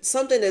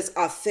that's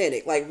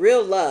authentic, like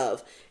real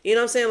love. You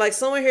know what I'm saying? Like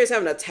someone here is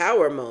having a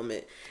tower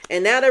moment.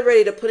 And now they're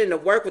ready to put in the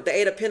work with the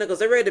Eight of Pentacles.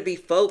 They're ready to be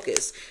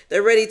focused.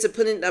 They're ready to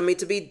put in,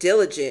 to be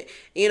diligent.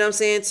 You know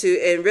what I'm saying?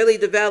 And really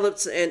develop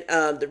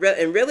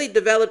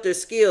their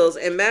skills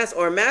and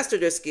master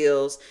their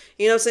skills.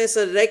 You know what I'm saying?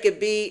 So that they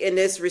could be in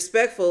this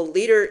respectful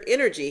leader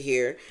energy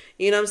here.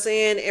 You know what I'm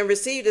saying? And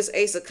receive this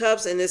Ace of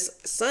Cups and this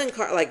Sun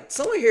card. Like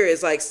someone here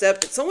is like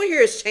someone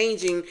here is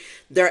changing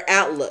their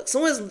outlook.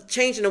 Someone's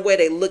changing the way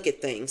they look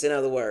at things. In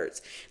other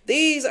words,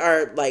 these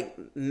are like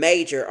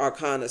major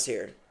arcanas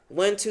here.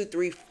 1, 2,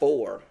 3,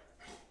 4.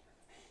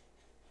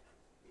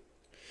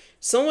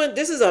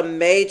 This is a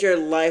major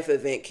life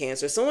event,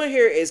 Cancer. Someone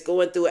here is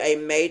going through a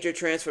major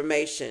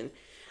transformation,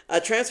 a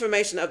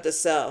transformation of the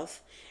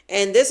self.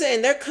 And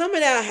they're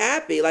coming out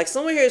happy. Like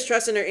someone here is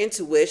trusting their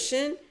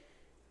intuition.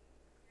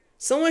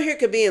 Someone here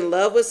could be in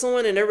love with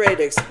someone and they're ready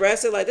to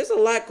express it. Like there's a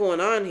lot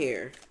going on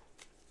here.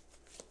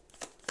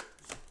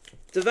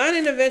 Divine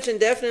intervention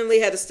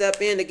definitely had to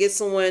step in to get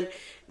someone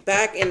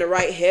back in the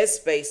right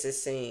headspace, it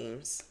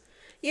seems.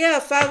 Yeah,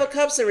 5 of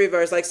Cups in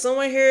reverse. Like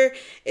someone here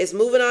is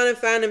moving on and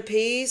finding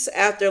peace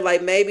after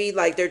like maybe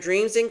like their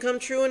dreams didn't come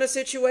true in a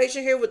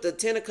situation here with the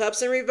 10 of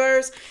Cups in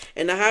reverse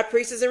and the High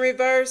Priestess in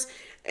reverse.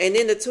 And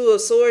then the 2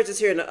 of Swords is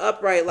here in the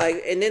upright,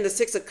 like, and then the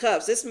 6 of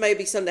Cups. This may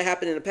be something that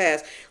happened in the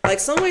past.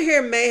 Like someone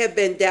here may have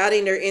been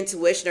doubting their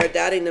intuition or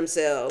doubting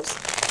themselves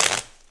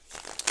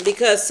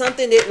because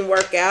something didn't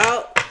work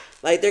out.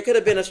 Like there could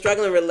have been a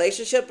struggling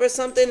relationship or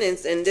something,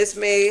 and this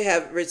may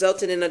have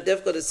resulted in a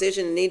difficult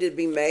decision that needed to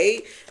be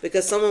made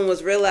because someone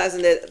was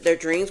realizing that their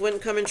dreams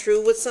weren't coming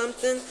true with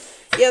something.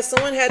 Yeah,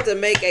 someone had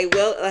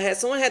to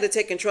someone had to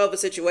take control of a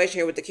situation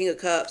here with the King of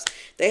Cups.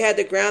 They had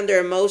to ground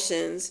their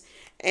emotions,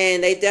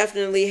 and they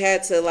definitely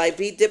had to like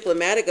be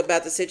diplomatic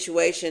about the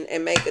situation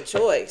and make a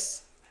choice.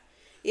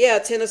 Yeah,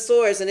 10 of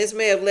Swords, and this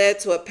may have led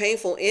to a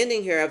painful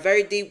ending here, a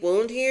very deep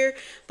wound here,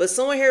 but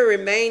someone here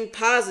remained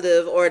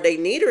positive, or they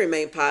need to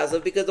remain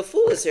positive because the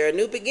Fool is here, a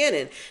new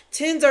beginning.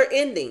 10s are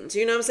endings,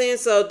 you know what I'm saying?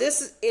 So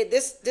this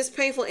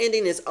painful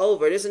ending is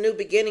over. There's a new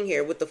beginning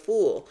here with the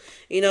Fool.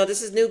 You know,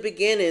 this is new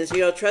beginnings, you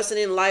know, trusting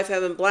in life,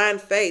 having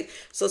blind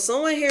faith. So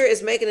someone here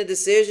is making a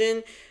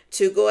decision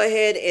to go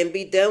ahead and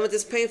be done with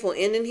this painful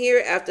ending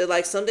here after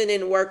like something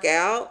didn't work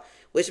out,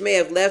 which may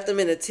have left them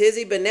in a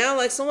tizzy. But now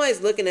like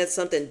somebody's looking at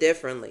something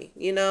differently,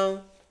 you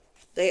know?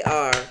 They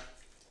are.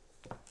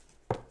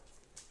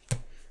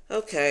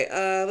 Okay,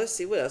 let's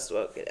see. What else do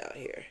I get out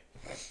here?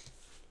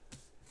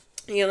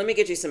 Yeah, let me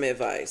get you some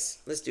advice.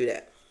 Let's do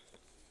that.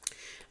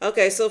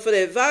 Okay, so for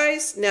the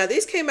advice, now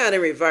these came out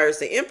in reverse.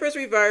 The Empress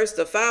reverse,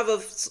 the 5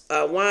 of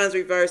Wands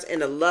reverse,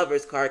 and the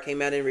Lovers card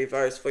came out in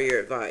reverse for your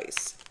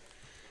advice.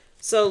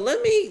 So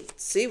let me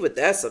see what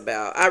that's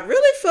about. I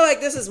really feel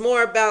like this is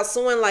more about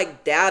someone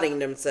like doubting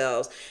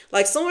themselves.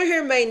 Like someone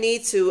here may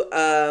need to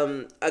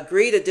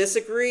agree to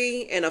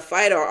disagree in a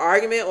fight or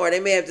argument, or they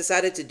may have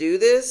decided to do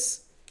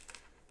this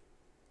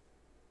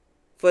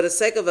for the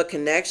sake of a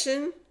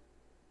connection.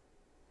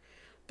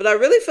 But I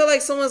really feel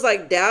like someone's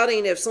like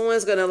doubting if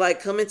someone's going to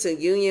like come into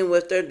union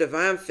with their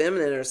divine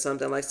feminine or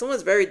something. Like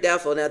someone's very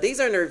doubtful. Now these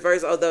are in the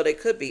reverse, although they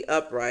could be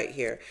upright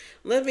here.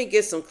 Let me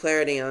get some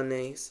clarity on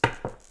these.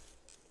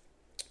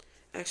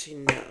 Actually,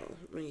 no.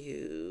 I'm going to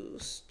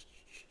use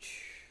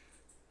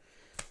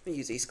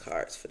these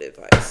cards for the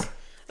advice.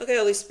 Okay,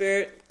 Holy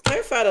Spirit.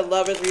 Clarify the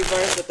Lovers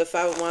reverse with the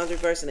 5 of Wands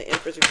reverse and the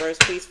Empress reverse,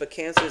 please, for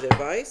Cancer's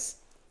advice.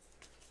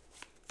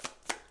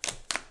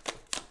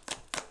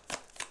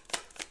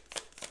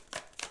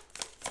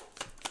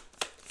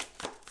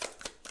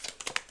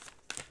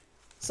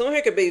 Someone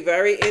here could be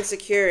very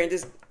insecure and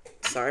just...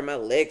 Sorry, my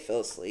leg fell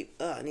asleep.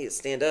 Oh, I need to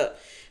stand up.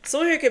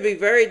 Someone here could be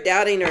very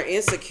doubting or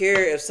insecure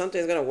if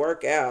something's going to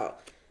work out.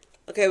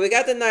 Okay, we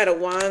got the Knight of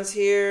Wands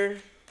here.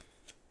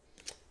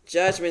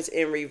 Judgment's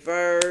in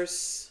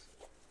reverse.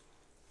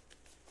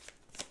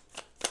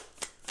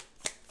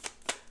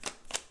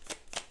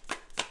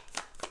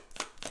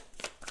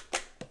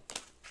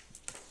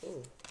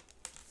 Ooh.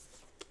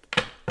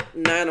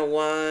 9 of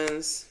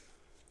Wands.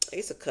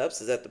 Ace of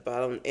Cups is at the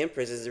bottom.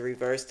 Empress is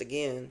reversed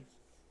again.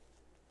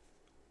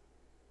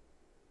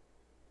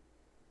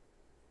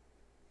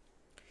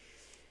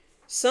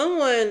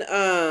 Someone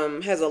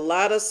has a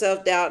lot of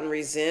self-doubt and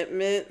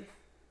resentment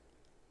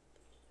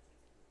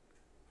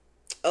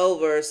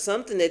over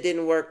something that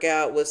didn't work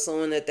out with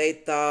someone that they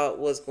thought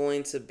was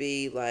going to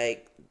be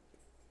like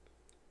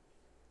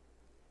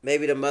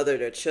maybe the mother of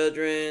their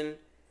children,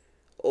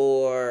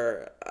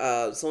 or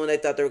someone they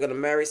thought they were going to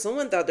marry.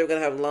 Someone thought they were going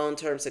to have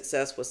long-term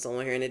success with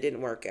someone here, and it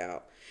didn't work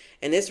out.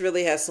 And this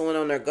really has someone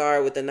on their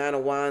guard with the 9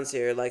 of Wands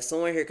here. Like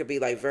someone here could be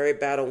like very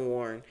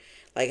battle-worn.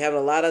 like having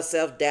a lot of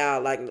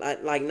self-doubt,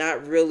 like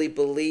not really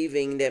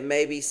believing that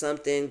maybe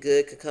something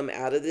good could come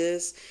out of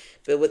this.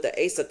 But with the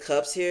Ace of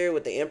Cups here,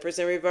 with the Empress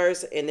in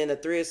reverse, and then the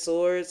Three of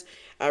Swords,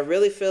 I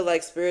really feel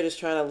like Spirit is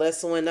trying to let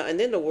someone know. And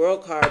then the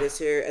World card is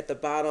here at the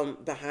bottom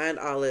behind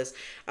all this.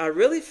 I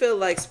really feel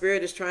like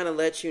Spirit is trying to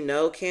let you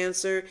know,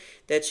 Cancer,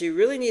 that you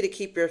really need to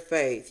keep your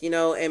faith, you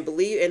know, and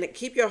believe and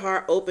keep your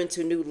heart open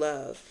to new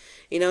love.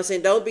 You know what I'm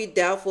saying? Don't be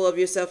doubtful of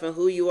yourself and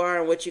who you are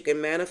and what you can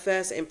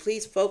manifest. And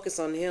please focus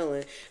on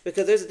healing,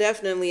 because there's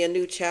definitely a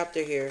new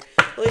chapter here.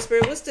 Holy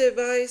Spirit, what's the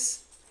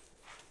advice?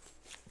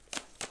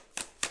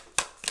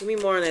 Give me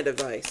more on that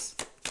advice.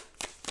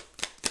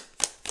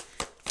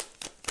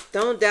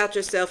 Don't doubt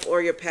yourself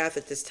or your path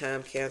at this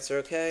time, Cancer,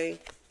 okay?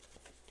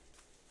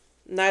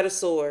 Knight of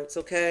Swords,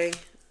 okay?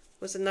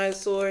 What's the Knight of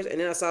Swords? And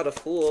then I saw the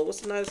Fool.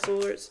 What's the Knight of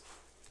Swords?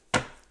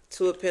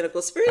 Two of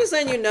Pentacles. Spirit is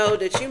letting you know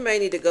that you may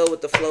need to go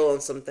with the flow on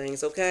some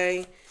things,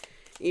 okay?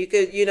 You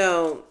could, you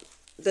know,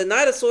 the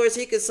Knight of Swords,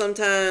 he could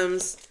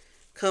sometimes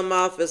come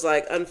off as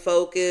like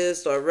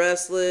unfocused or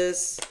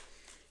restless,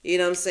 you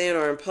know what I'm saying,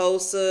 or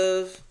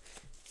impulsive.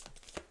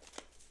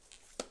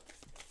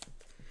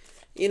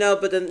 You know,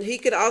 but then he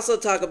could also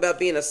talk about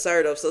being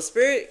assertive. So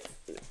Spirit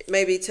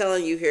may be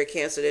telling you here,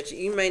 Cancer, that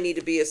you may need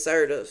to be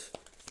assertive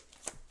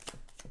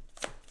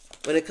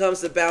when it comes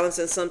to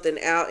balancing something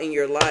out in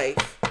your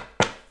life.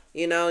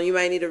 You know, you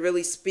might need to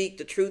really speak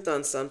the truth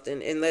on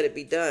something and let it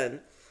be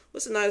done.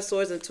 What's the Knight of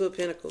Swords and Two of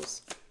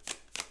Pentacles?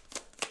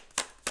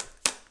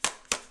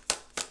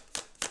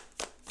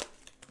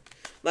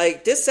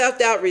 Like this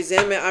self-doubt,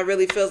 resentment, I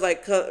really feel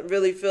like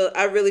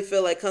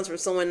comes from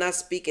someone not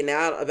speaking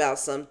out about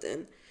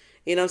something.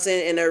 You know what I'm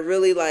saying? And they're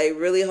really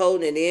really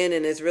holding it in,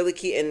 and it's really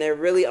key, and they're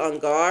really on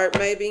guard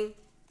maybe.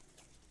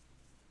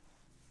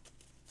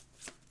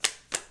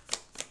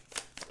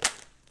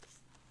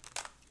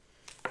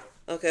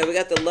 Okay, we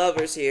got the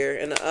Lovers here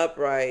in the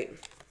upright.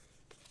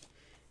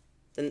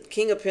 The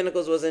King of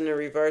Pentacles was in the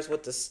reverse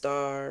with the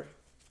Star.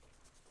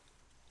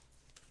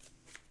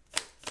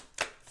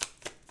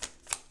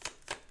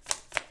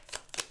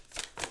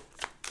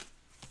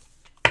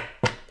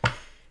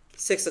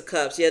 Six of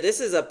Cups. Yeah, this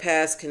is a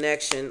past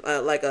connection,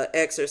 like an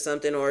ex or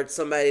something, or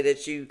somebody that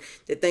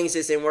things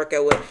just didn't work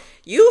out with.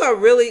 I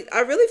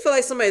really feel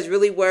like somebody's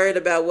really worried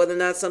about whether or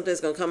not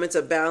something's going to come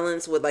into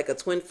balance with like a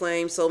twin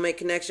flame soulmate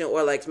connection,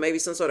 or like maybe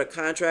some sort of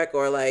contract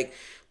or like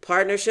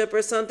partnership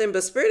or something.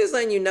 But Spirit is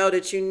letting you know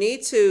that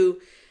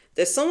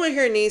that someone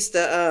here needs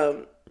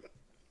to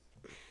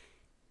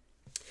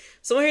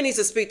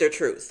speak their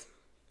truth.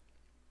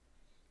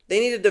 They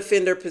need to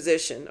defend their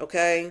position,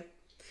 okay?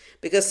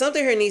 Because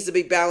something here needs to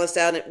be balanced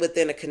out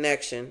within a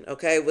connection,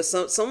 okay? With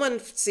someone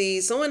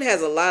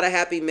has a lot of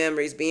happy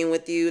memories being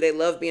with you. They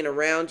love being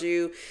around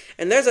you.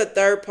 And there's a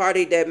third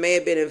party that may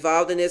have been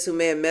involved in this who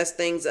may have messed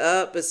things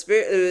up. But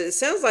it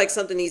sounds like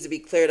something needs to be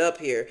cleared up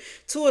here.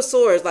 Two of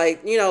Swords,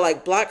 like, you know,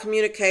 like block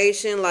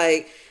communication,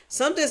 like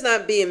something's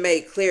not being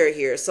made clear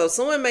here. So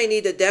someone may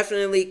need to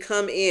definitely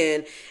come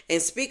in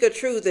and speak a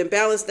truth and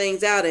balance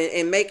things out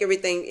and make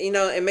everything, you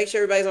know, and make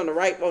sure everybody's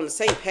on the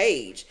same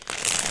page.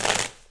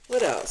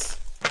 What else?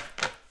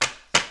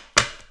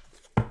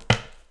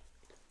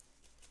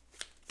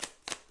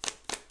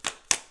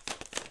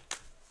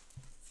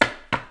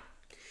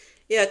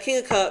 Yeah, King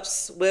of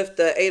Cups with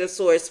the Eight of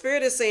Swords.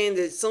 Spirit is saying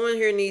that someone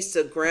here needs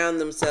to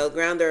ground themselves,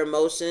 ground their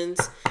emotions,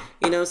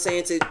 you know what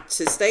I'm saying,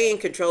 to stay in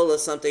control of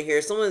something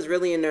here. Someone's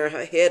really in their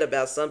head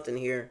about something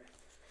here.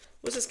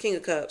 What's this King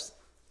of Cups?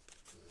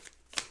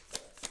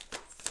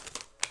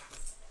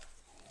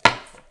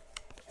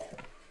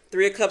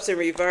 Three of Cups in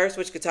reverse,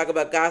 which could talk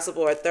about gossip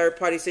or a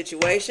third-party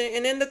situation.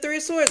 And then the Three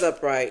of Swords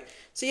upright.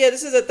 So, yeah,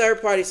 this is a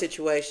third-party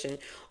situation.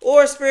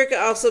 Or Spirit could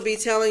also be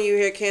telling you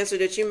here, Cancer,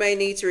 that you may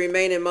need to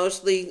remain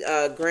emotionally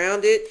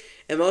grounded,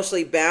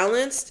 emotionally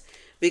balanced,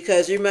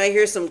 because you might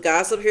hear some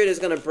gossip here that's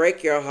going to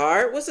break your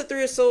heart. What's the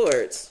Three of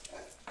Swords?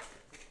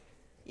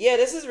 Yeah,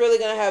 this is really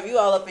going to have you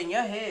all up in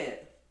your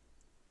head.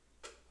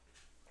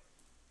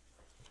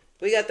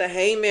 We got the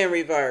Hangman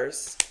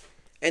reverse.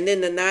 And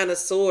then the Nine of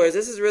Swords.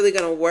 This is really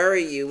going to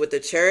worry you. With the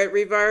Chariot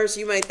reverse,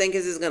 you might think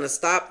this is going to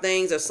stop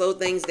things or slow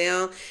things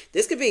down.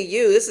 This could be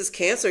you. This is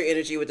Cancer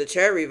energy with the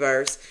Chariot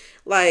reverse.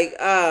 Like,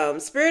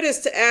 Spirit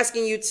is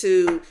asking you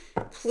to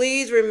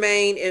please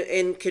remain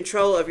in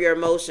control of your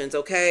emotions,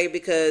 okay?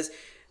 Because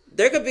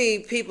there could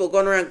be people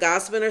going around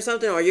gossiping or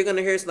something, or you're going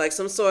to hear like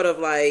some sort of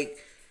like,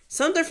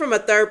 something from a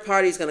third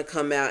party is going to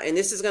come out, and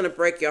this is going to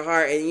break your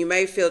heart, and you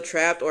may feel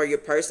trapped, or your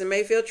person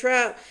may feel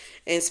trapped.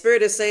 And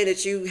Spirit is saying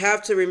that you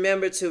have to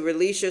remember to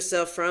release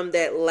yourself from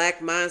that lack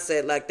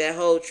mindset, like that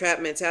whole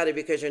trap mentality,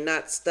 because you're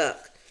not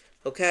stuck.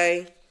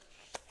 Okay?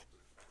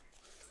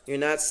 You're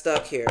not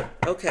stuck here.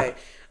 Okay.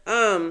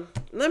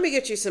 Let me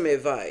get you some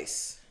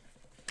advice.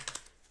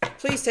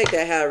 Please take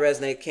that how it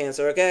resonates,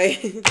 Cancer, okay?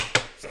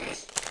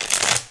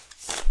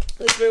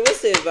 Spirit,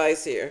 what's the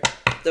advice here?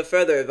 The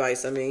further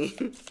advice, I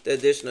mean. The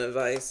additional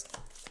advice.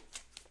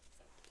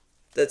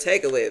 The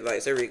takeaway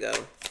advice. There we go.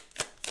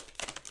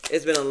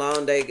 It's been a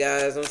long day,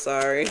 guys. I'm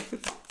sorry.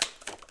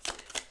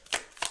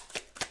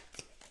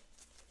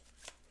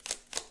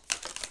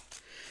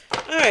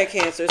 right,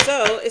 Cancer.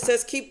 So it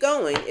says keep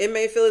going. It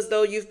may feel as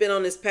though you've been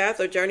on this path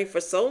or journey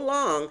for so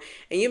long,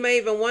 and you may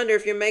even wonder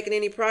if you're making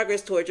any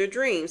progress towards your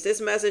dreams.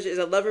 This message is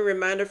a loving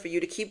reminder for you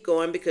to keep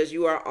going because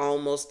you are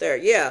almost there.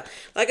 Yeah,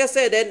 like I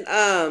said,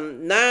 that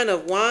 9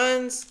 of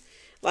Wands,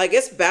 like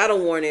it's battle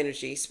worn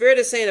energy. Spirit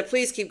is saying to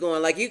please keep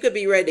going. Like you could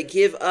be ready to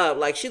give up.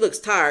 Like she looks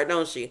tired,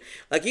 don't she?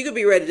 Like you could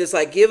be ready to just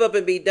like give up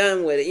and be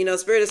done with it. You know,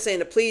 Spirit is saying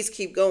to please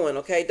keep going.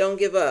 Okay, don't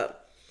give up.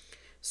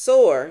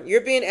 Soar,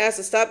 you're being asked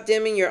to stop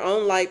dimming your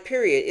own light,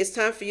 period. It's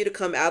time for you to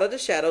come out of the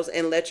shadows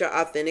and let your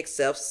authentic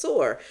self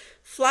soar.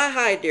 Fly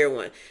high, dear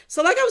one.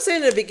 So like I was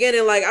saying in the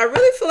beginning, like I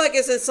really feel like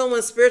it's in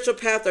someone's spiritual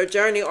path or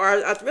journey, or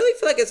I really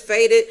feel like it's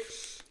fated,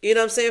 you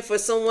know what I'm saying, for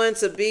someone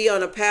to be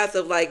on a path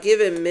of like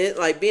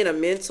like being a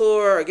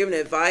mentor or giving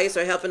advice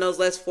or helping those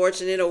less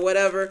fortunate or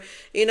whatever,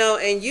 you know,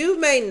 and you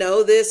may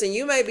know this and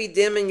you may be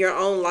dimming your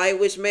own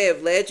light, which may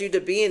have led you to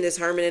be in this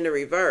hermit in the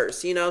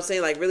reverse, you know what I'm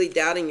saying, like really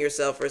doubting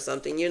yourself or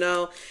something, you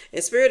know,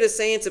 and Spirit is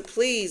saying to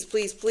please,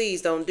 please,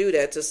 please don't do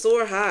that, to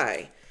soar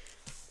high.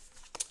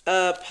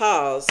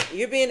 Pause.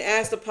 You're being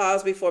asked to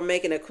pause before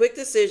making a quick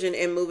decision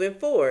and moving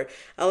forward.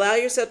 Allow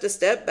yourself to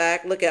step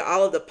back, look at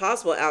all of the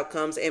possible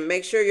outcomes, and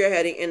make sure you're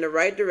heading in the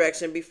right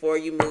direction before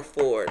you move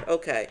forward.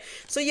 Okay.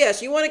 So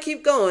yes, you want to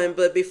keep going,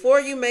 but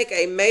before you make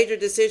a major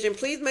decision,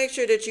 please make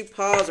sure that you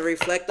pause and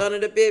reflect on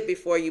it a bit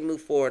before you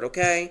move forward.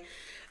 Okay.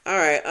 All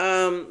right.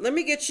 Let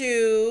me get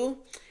you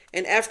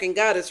an African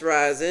goddess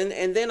rising,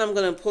 and then I'm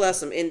going to pull out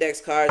some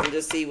index cards and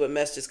just see what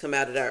messages come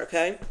out of there.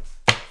 Okay.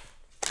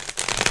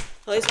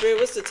 Holy Spirit,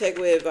 what's the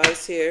takeaway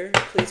advice here,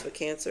 please, for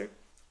Cancer?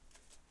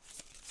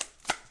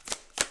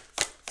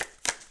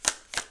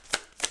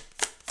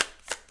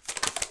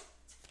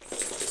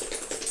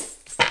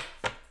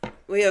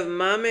 We have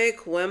Mame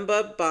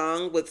Kwemba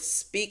Bong with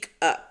Speak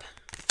Up.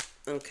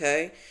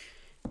 Okay.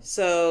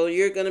 So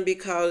you're going to be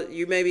called,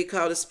 you may be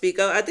called to speak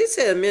up. I did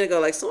say a minute ago,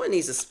 like someone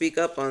needs to speak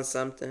up on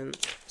something.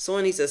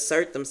 Someone needs to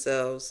assert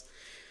themselves.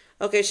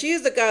 Okay, she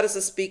is the goddess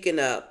of speaking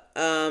up.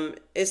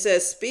 It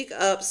says, speak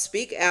up,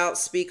 speak out,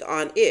 speak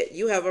on it.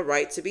 You have a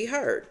right to be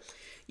heard.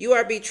 You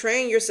are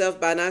betraying yourself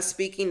by not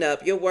speaking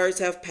up. Your words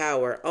have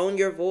power. Own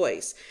your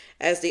voice.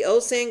 As the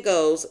old saying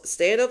goes,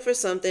 stand up for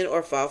something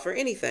or fall for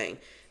anything.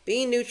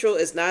 Being neutral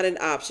is not an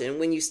option.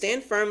 When you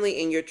stand firmly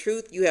in your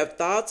truth, you have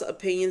thoughts,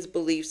 opinions,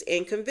 beliefs,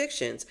 and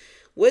convictions.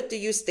 What do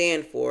you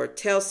stand for?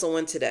 Tell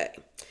someone today.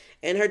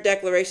 And her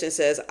declaration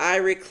says, I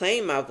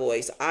reclaim my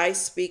voice. I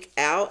speak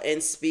out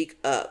and speak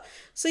up.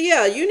 So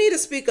yeah, you need to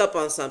speak up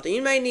on something.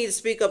 You may need to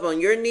speak up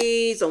on your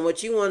needs, on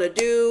what you want to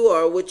do,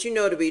 or what you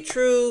know to be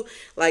true,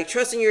 like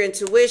trusting your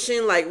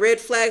intuition, like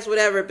red flags,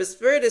 whatever. But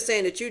Spirit is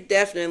saying that you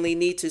definitely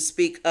need to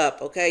speak up,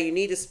 okay? You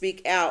need to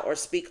speak out or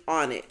speak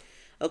on it.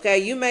 Okay,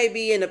 you may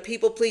be in a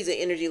people-pleasing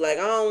energy, like,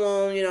 I don't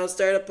want, you know,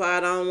 stir the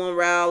pot, I don't want to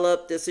rile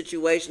up the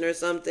situation or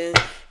something.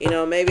 You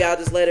know, maybe I'll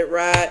just let it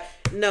ride.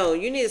 No,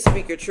 you need to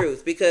speak your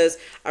truth, because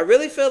I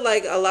really feel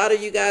like a lot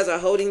of you guys are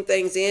holding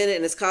things in,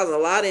 and it's causing a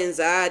lot of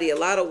anxiety, a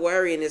lot of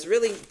worry, and it's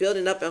really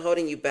building up and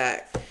holding you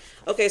back.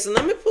 Okay, so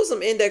let me pull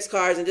some index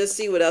cards and just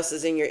see what else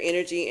is in your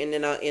energy, and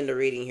then I'll end the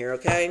reading here,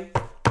 okay?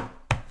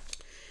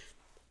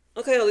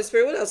 Okay, Holy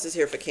Spirit, what else is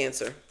here for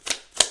Cancer?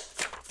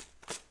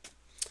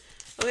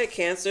 Okay,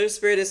 Cancer,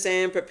 Spirit is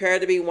saying prepare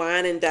to be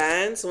wine and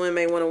dine. Someone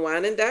may want to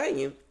wine and dine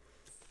you.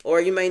 Or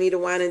you may need to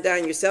wine and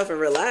dine yourself and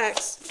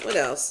relax. What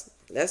else?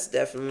 That's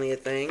definitely a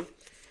thing.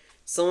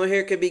 Someone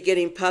here could be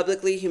getting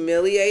publicly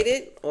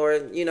humiliated, or,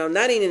 you know,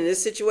 not even in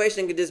this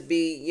situation, it could just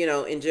be, you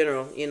know, in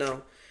general, you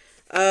know.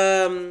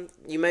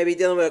 You may be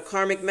dealing with a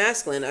karmic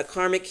masculine, a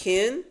karmic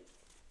kin.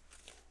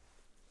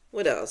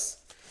 What else?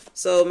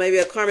 So maybe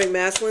a karmic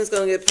masculine is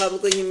going to get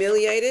publicly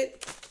humiliated.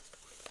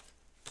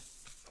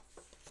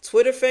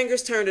 Twitter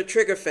fingers turn to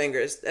trigger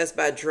fingers. That's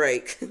by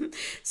Drake.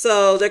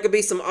 So there could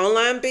be some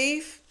online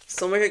beef.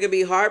 Someone here could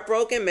be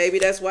heartbroken. Maybe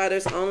that's why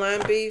there's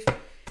online beef.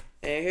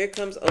 And here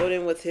comes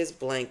Odin with his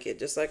blanket,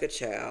 just like a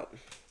child.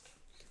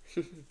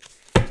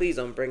 Please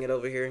don't bring it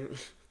over here.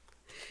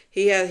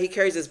 He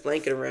carries his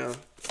blanket around.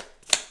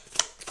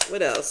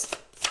 What else?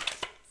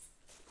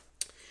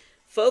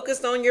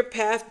 Focused on your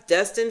path,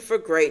 destined for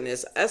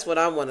greatness. That's what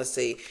I want to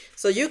see.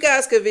 So you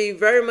guys could be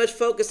very much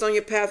focused on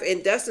your path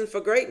and destined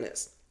for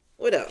greatness.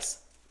 What else?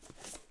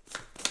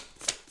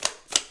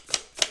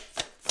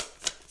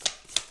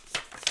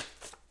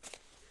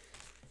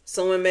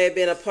 Someone may have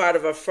been a part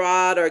of a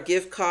fraud or a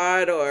gift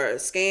card or a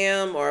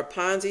scam or a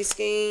Ponzi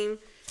scheme.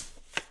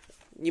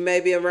 You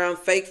may be around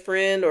fake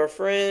friend or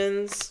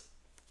friends.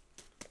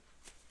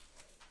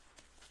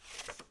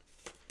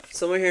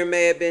 Someone here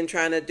may have been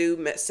trying to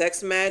do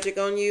sex magic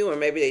on you, or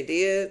maybe they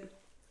did.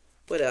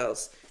 What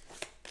else?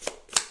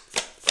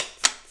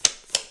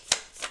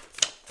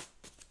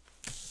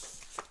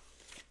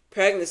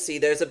 Pregnancy.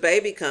 There's a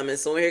baby coming.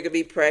 Someone here could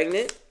be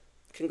pregnant.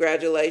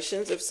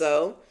 Congratulations, if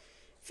so.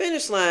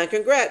 Finish line.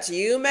 Congrats.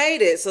 You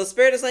made it. So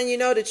Spirit is letting you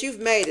know that you've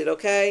made it,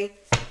 okay?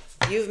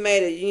 You've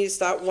made it. You need to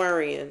stop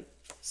worrying.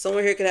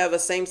 Someone here could have a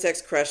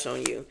same-sex crush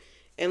on you.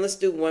 And let's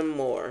do one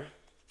more.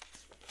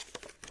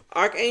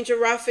 Archangel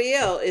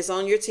Raphael is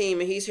on your team,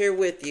 and he's here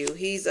with you.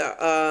 He's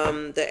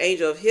the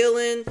angel of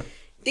healing,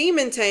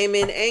 demon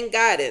taming, and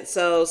guidance.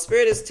 So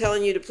Spirit is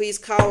telling you to please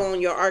call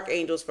on your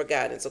archangels for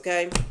guidance,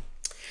 okay?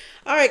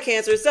 All right,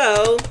 Cancer.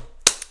 So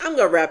I'm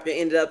gonna wrap your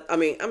ending up.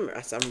 I'm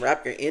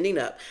wrap your ending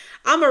up.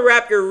 I'm gonna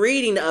wrap your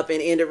reading up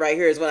and end it right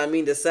here is what I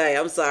mean to say.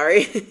 I'm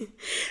sorry.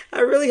 I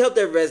really hope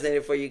that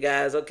resonated for you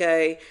guys,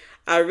 okay?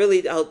 I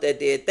really hope that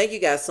did. Thank you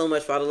guys so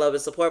much for all the love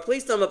and support.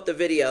 Please thumb up the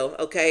video,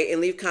 okay? And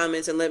leave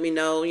comments and let me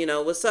know,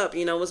 what's up,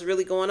 what's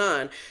really going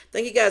on.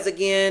 Thank you guys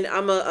again.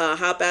 I'm going to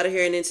hop out of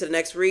here and into the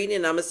next reading,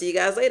 and I'm going to see you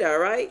guys later, all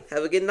right?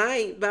 Have a good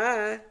night.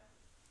 Bye.